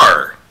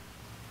are.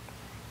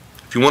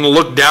 If you want to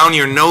look down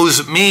your nose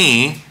at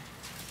me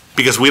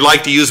because we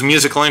like to use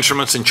musical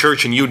instruments in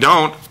church and you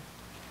don't,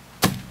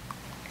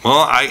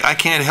 well, I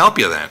can't help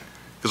you then,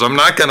 because I'm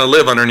not going to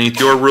live underneath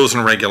your rules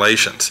and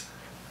regulations.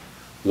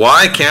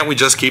 Why can't we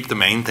just keep the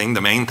main thing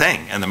the main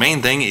thing? And the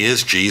main thing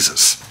is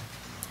Jesus.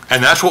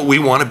 And that's what we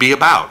want to be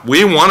about.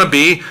 We want to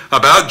be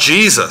about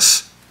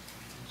Jesus.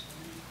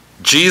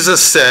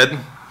 Jesus said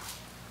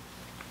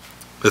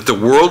that the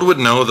world would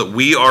know that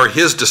we are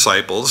his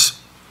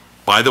disciples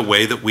by the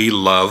way that we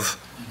love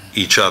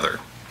each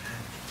other.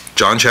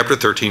 John chapter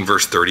 13,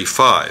 verse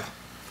 35.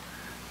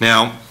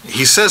 Now,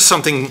 he says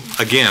something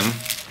again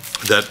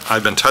that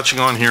I've been touching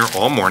on here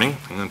all morning.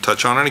 I'm going to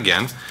touch on it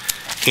again.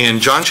 In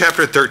John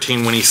chapter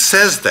 13, when he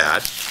says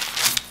that,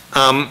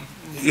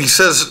 he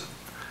says,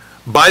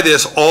 by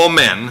this all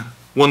men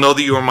will know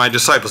that you are my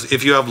disciples,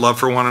 if you have love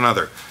for one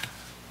another.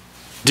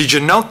 Did you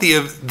note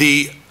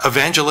the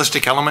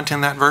evangelistic element in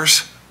that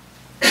verse?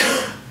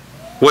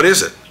 What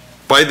is it?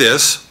 By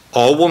this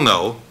all will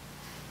know,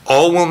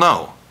 all will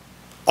know,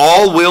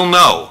 all will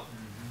know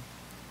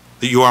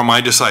that you are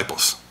my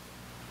disciples.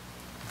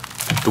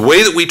 The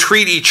way that we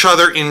treat each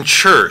other in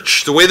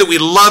church, the way that we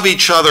love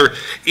each other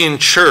in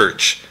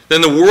church,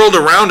 then the world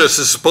around us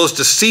is supposed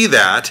to see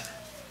that,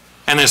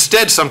 and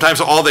instead sometimes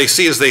all they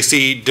see is they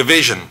see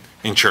division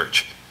in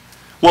church.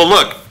 Well,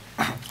 look,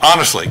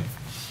 honestly,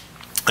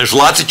 there's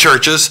lots of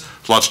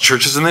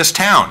churches in this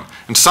town,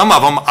 and some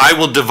of them I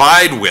will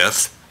divide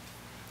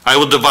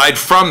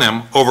from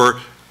them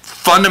over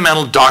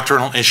fundamental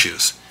doctrinal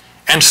issues.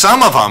 And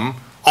some of them,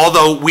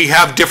 although we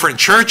have different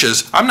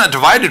churches, I'm not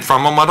divided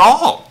from them at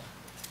all.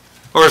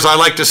 Or as I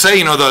like to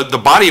say,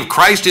 the body of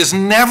Christ is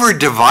never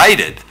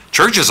divided.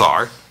 Churches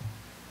are.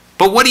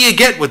 But what do you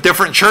get with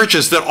different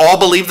churches that all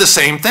believe the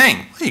same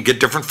thing? Well, you get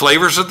different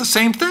flavors of the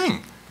same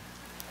thing.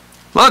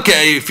 Look,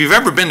 if you've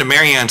ever been to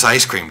Mary Ann's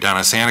Ice Cream down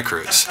in Santa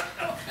Cruz,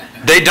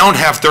 they don't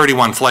have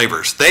 31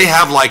 flavors. They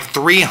have like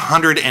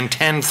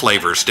 310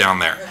 flavors down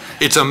there.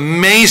 It's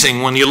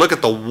amazing when you look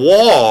at the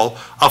wall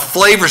of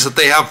flavors that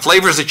they have,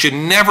 flavors that you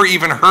never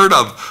even heard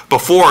of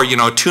before,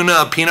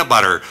 tuna, peanut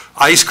butter,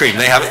 ice cream.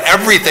 They have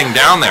everything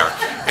down there.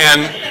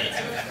 And,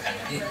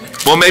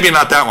 well, maybe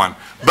not that one.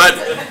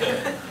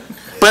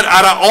 But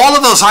out of all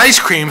of those ice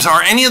creams,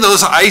 are any of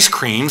those ice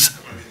creams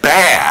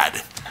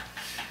bad?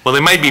 Well,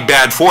 they might be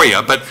bad for you,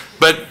 but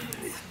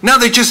no,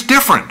 they're just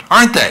different,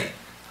 aren't they?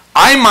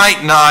 I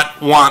might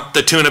not want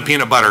the tuna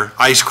peanut butter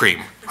ice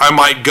cream. I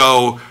might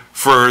go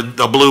for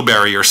the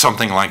blueberry or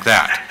something like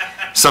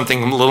that,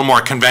 something a little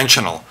more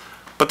conventional.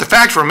 But the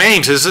fact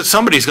remains is that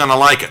somebody's going to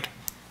like it,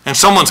 and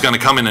someone's going to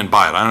come in and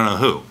buy it. I don't know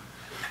who.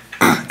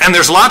 And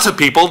there's lots of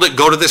people that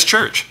go to this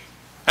church,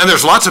 and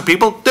there's lots of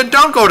people that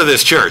don't go to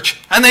this church,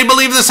 and they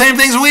believe the same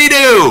things we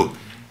do,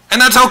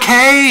 and that's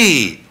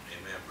okay.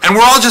 And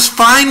we're all just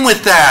fine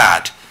with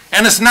that.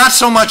 And it's not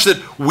so much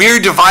that we're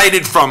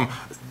divided from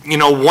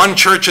one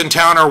church in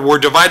town, or we're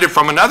divided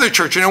from another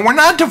church. We're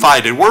not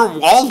divided. We're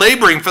all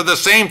laboring for the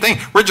same thing.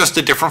 We're just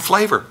a different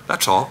flavor.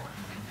 That's all.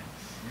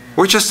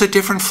 We're just a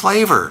different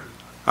flavor.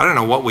 I don't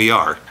know what we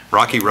are.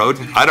 Rocky Road?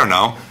 I don't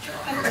know.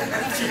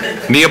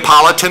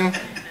 Neapolitan?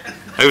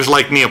 I was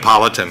like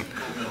Neapolitan.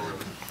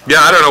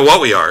 Yeah, I don't know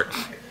what we are.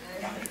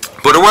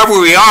 But whatever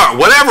we are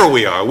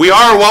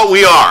what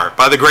we are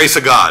by the grace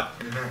of God.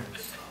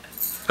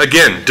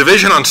 Again,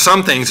 division on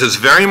some things is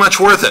very much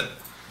worth it.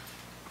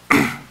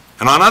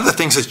 And on other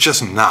things, it's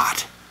just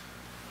not.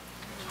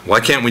 Why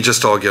can't we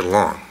just all get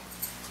along?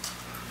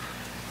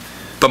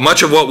 But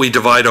much of what we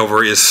divide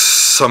over is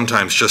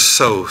sometimes just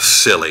so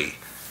silly.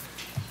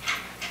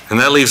 And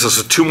that leaves us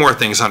with two more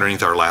things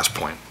underneath our last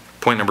point.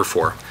 Point number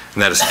 4.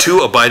 And that is 2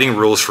 abiding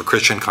rules for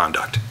Christian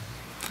conduct.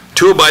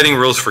 2 abiding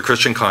rules for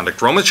Christian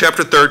conduct. Romans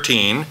chapter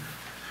 13,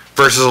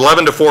 verses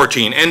 11 to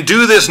 14. And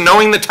do this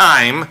knowing the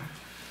time,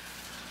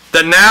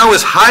 that now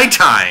is high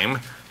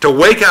time to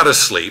wake out of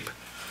sleep.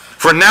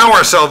 For now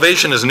our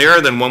salvation is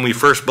nearer than when we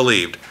first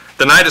believed.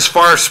 The night is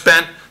far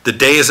spent, the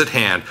day is at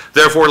hand.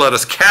 Therefore let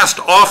us cast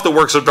off the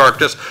works of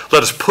darkness.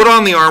 Let us put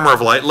on the armor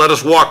of light. Let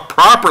us walk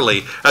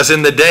properly as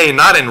in the day,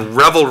 not in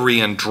revelry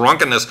and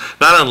drunkenness,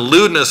 not in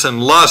lewdness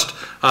and lust,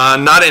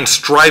 not in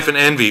strife and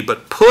envy,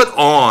 but put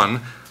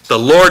on the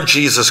Lord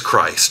Jesus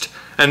Christ,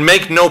 and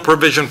make no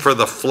provision for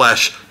the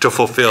flesh to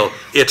fulfill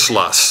its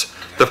lusts.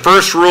 The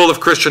first rule of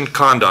Christian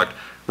conduct,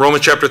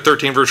 Romans chapter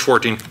 13, verse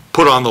 14,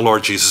 put on the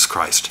Lord Jesus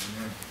Christ.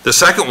 The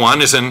second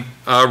one is in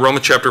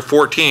Romans chapter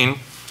 14,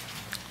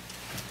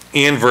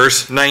 in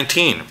verse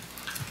 19.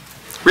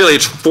 Really,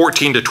 it's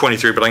 14 to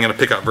 23, but I'm going to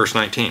pick up verse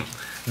 19.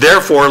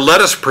 Therefore,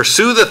 let us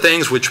pursue the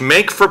things which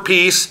make for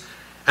peace,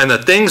 and the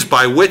things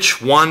by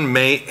which one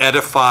may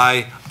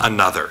edify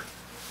another.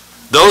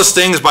 Those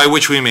things by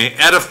which we may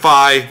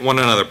edify one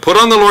another. Put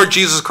on the Lord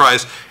Jesus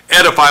Christ,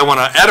 edify one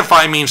another.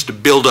 Edify means to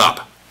build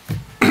up.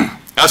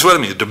 That's what it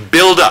means, to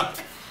build up.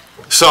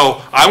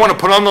 So I want to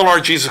put on the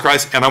Lord Jesus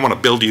Christ, and I want to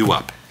build you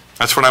up.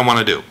 That's what I want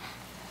to do.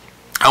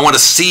 I want to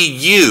see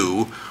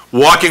you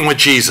walking with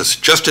Jesus,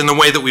 just in the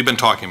way that we've been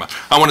talking about.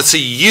 I want to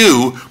see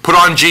you put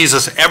on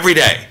Jesus every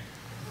day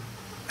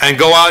and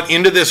go out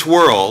into this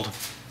world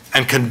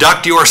and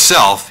conduct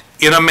yourself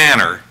in a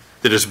manner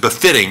that is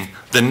befitting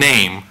the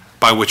name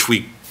by which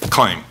we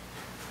claim,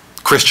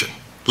 Christian,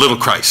 little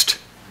Christ.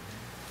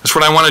 That's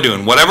what I want to do.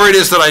 And whatever it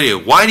is that I do,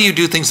 why do you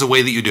do things the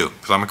way that you do?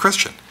 Because I'm a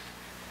Christian.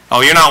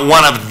 Oh, you're not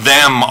one of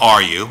them,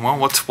 are you? Well,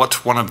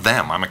 what's one of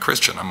them? I'm a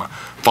Christian. I'm a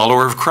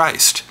follower of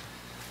Christ.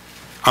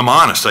 I'm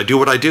honest. I do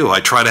what I do. I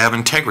try to have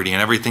integrity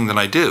in everything that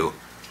I do.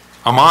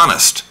 I'm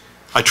honest.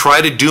 I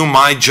try to do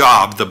my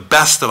job the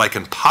best that I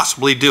can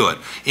possibly do it.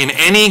 In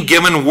any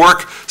given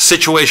work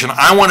situation,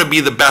 I want to be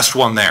the best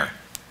one there.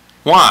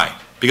 Why?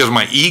 Because of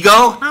my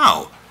ego?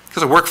 No.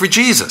 Because I work for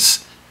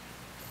Jesus.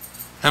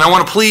 And I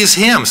want to please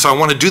him, so I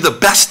want to do the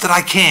best that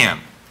I can.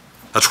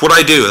 That's what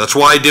I do. That's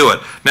why I do it.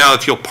 Now,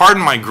 if you'll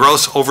pardon my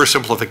gross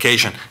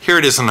oversimplification, here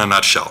it is in a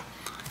nutshell.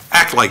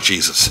 Act like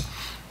Jesus.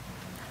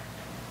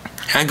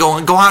 And go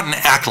out and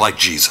act like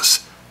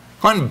Jesus.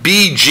 Go out and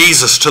be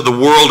Jesus to the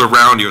world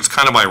around you. It's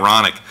kind of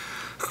ironic.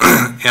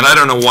 And I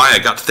don't know why I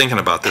got thinking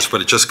about this,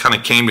 but it just kind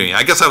of came to me.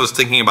 I guess I was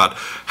thinking about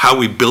how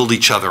we build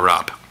each other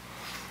up.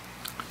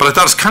 But I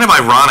thought it's kind of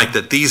ironic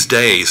that these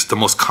days, the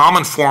most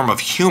common form of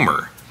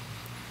humor,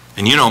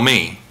 and you know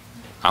me,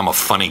 I'm a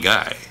funny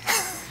guy.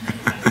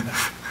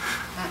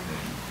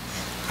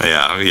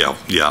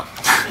 Yeah.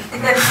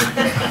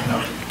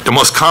 The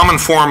most common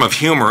form of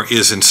humor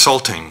is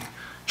insulting,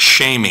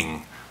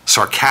 shaming,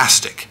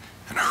 sarcastic,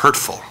 and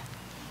hurtful.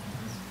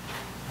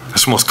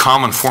 That's the most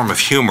common form of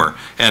humor.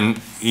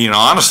 And, you know,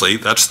 honestly,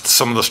 that's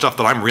some of the stuff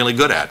that I'm really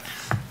good at.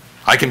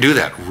 I can do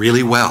that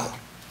really well.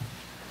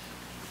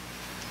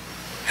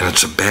 And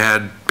it's a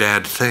bad,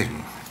 bad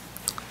thing.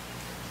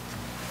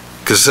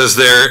 Because it says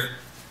there,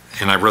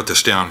 and I wrote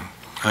this down,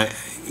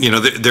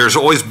 there's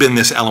always been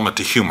this element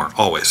to humor,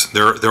 always.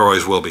 There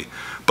always will be.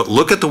 But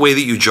look at the way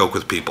that you joke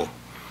with people.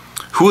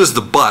 Who is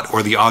the butt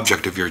or the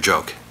object of your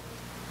joke?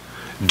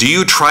 Do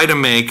you try to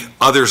make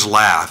others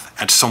laugh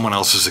at someone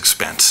else's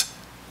expense?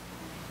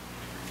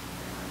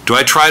 Do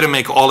I try to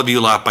make all of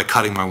you laugh by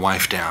cutting my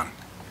wife down?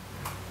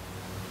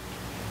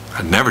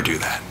 I'd never do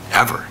that,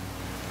 ever.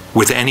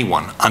 With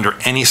anyone, under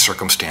any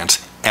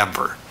circumstance,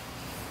 ever.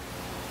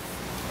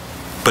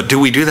 But do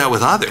we do that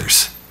with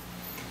others?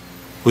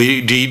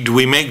 Do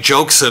we make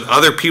jokes at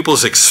other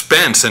people's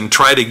expense and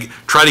try to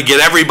get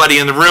everybody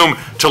in the room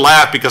to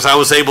laugh because I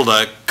was able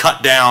to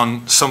cut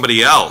down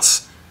somebody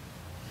else?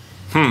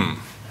 How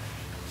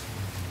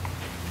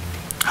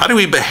do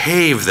we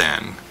behave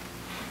then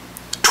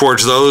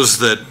towards those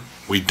that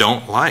we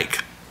don't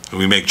like? Do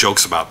we make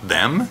jokes about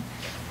them?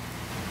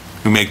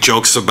 We make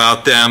jokes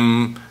about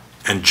them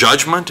and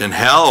judgment and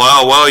hell.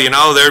 Well, you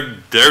know,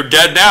 they're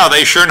dead now.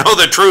 They sure know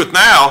the truth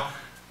now.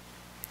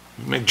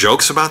 We make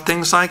jokes about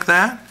things like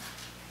that.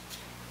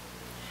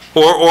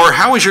 Or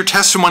how is your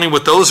testimony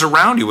with those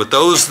around you, with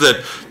those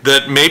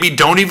that maybe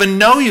don't even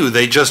know you?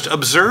 They just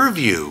observe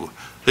you.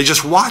 They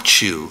just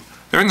watch you.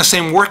 They're in the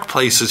same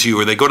workplace as you,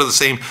 or they go to the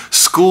same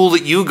school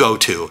that you go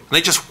to, and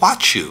they just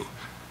watch you.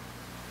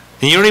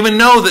 And you don't even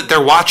know that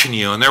they're watching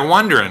you, and they're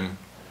wondering,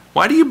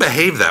 why do you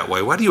behave that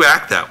way? Why do you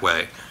act that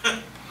way?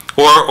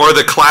 Or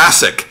the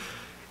classic,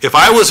 if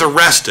I was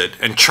arrested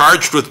and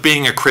charged with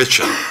being a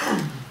Christian,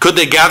 could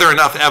they gather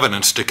enough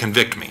evidence to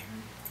convict me?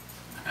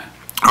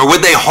 Or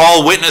would they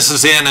haul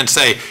witnesses in and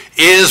say,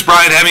 is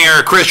Brian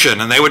Heminger a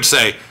Christian? And they would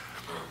say,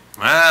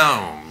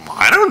 well,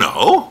 I don't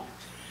know.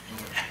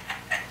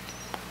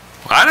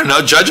 I don't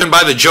know, judging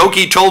by the joke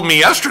he told me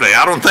yesterday,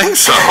 I don't think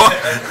so.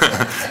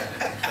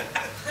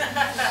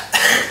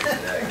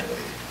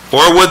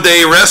 Or would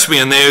they arrest me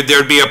and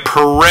there'd be a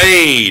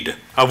parade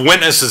of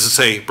witnesses that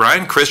say,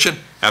 Brian, Christian?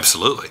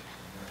 Absolutely.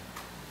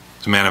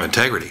 He's a man of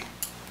integrity.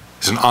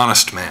 He's an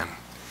honest man.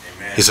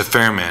 Amen. He's a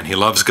fair man. He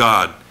loves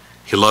God.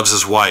 He loves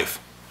his wife.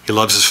 He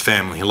loves his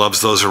family. He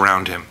loves those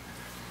around him.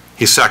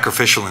 He's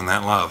sacrificial in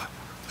that love.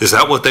 Is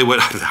that what they would?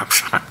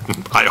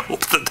 I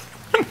hope that.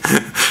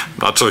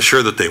 Not so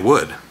sure that they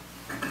would.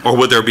 Or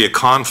would there be a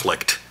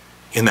conflict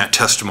in that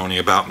testimony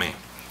about me?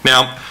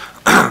 Now,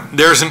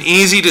 there's an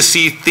easy to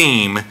see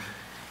theme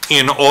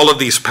in all of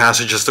these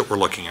passages that we're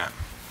looking at.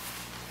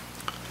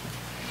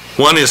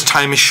 One is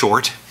time is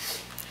short.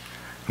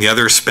 The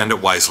other is spend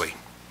it wisely.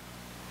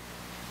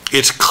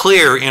 It's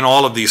clear in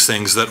all of these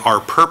things that our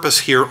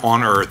purpose here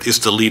on earth is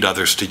to lead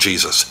others to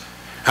Jesus.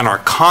 And our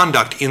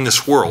conduct in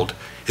this world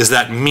is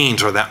that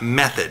means or that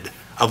method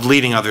of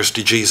leading others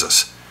to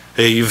Jesus.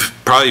 You've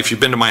probably, if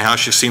you've been to my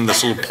house, you've seen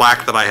this little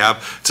plaque that I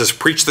have. It says,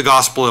 preach the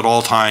gospel at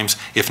all times.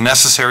 If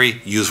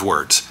necessary, use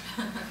words.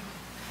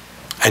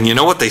 And you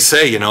know what they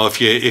say, you know,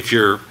 if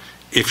your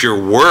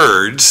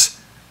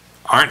words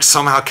aren't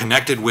somehow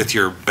connected with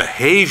your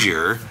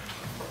behavior,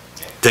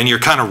 then you're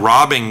kind of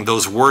robbing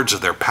those words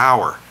of their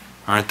power,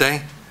 aren't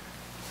they?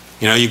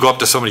 You know, you go up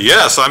to somebody,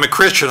 yes, I'm a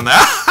Christian, and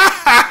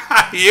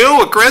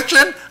you a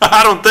Christian?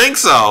 I don't think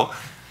so.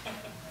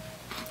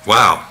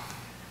 Wow.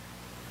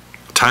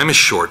 Time is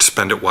short,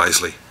 spend it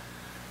wisely.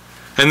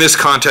 In this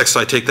context,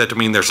 I take that to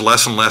mean there's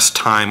less and less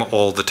time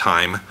all the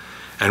time,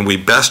 and we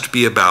best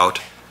be about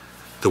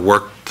the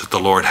work that the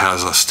Lord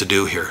has us to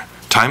do here.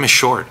 Time is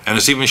short, and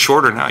it's even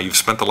shorter now. You've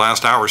spent the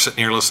last hour sitting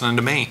here listening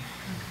to me.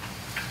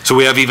 So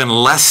we have even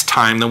less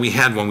time than we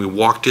had when we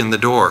walked in the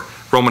door.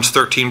 Romans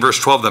 13, verse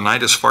 12, the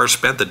night is far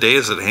spent, the day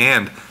is at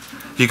hand.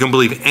 You can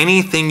believe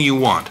anything you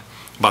want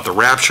about the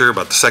rapture,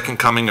 about the second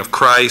coming of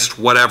Christ,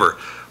 whatever.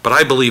 But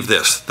I believe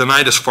this, the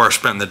night is far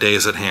spent and the day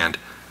is at hand.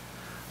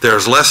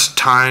 There's less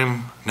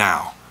time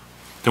now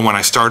than when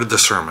I started the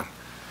sermon.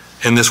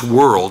 And this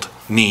world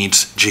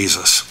needs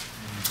Jesus.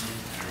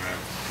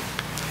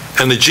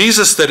 And the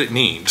Jesus that it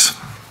needs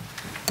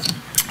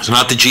is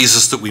not the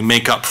Jesus that we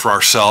make up for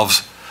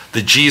ourselves,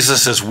 the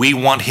Jesus as we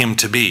want him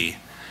to be.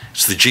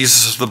 It's the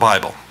Jesus of the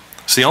Bible.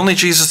 It's the only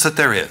Jesus that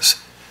there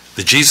is.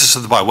 The Jesus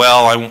of the Bible.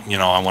 Well, I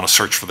want to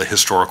search for the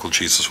historical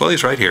Jesus. Well,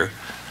 he's right here.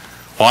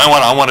 Well,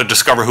 I want to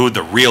discover who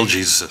the real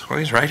Jesus is. Well,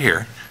 he's right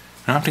here.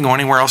 I don't have to go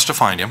anywhere else to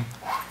find him.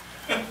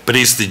 But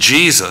he's the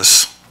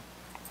Jesus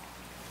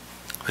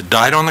that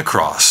died on the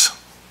cross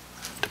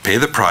to pay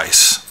the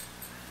price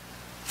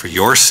for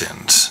your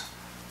sins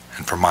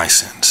and for my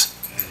sins.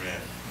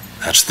 Amen.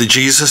 That's the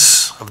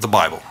Jesus of the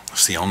Bible.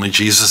 It's the only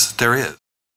Jesus that there is.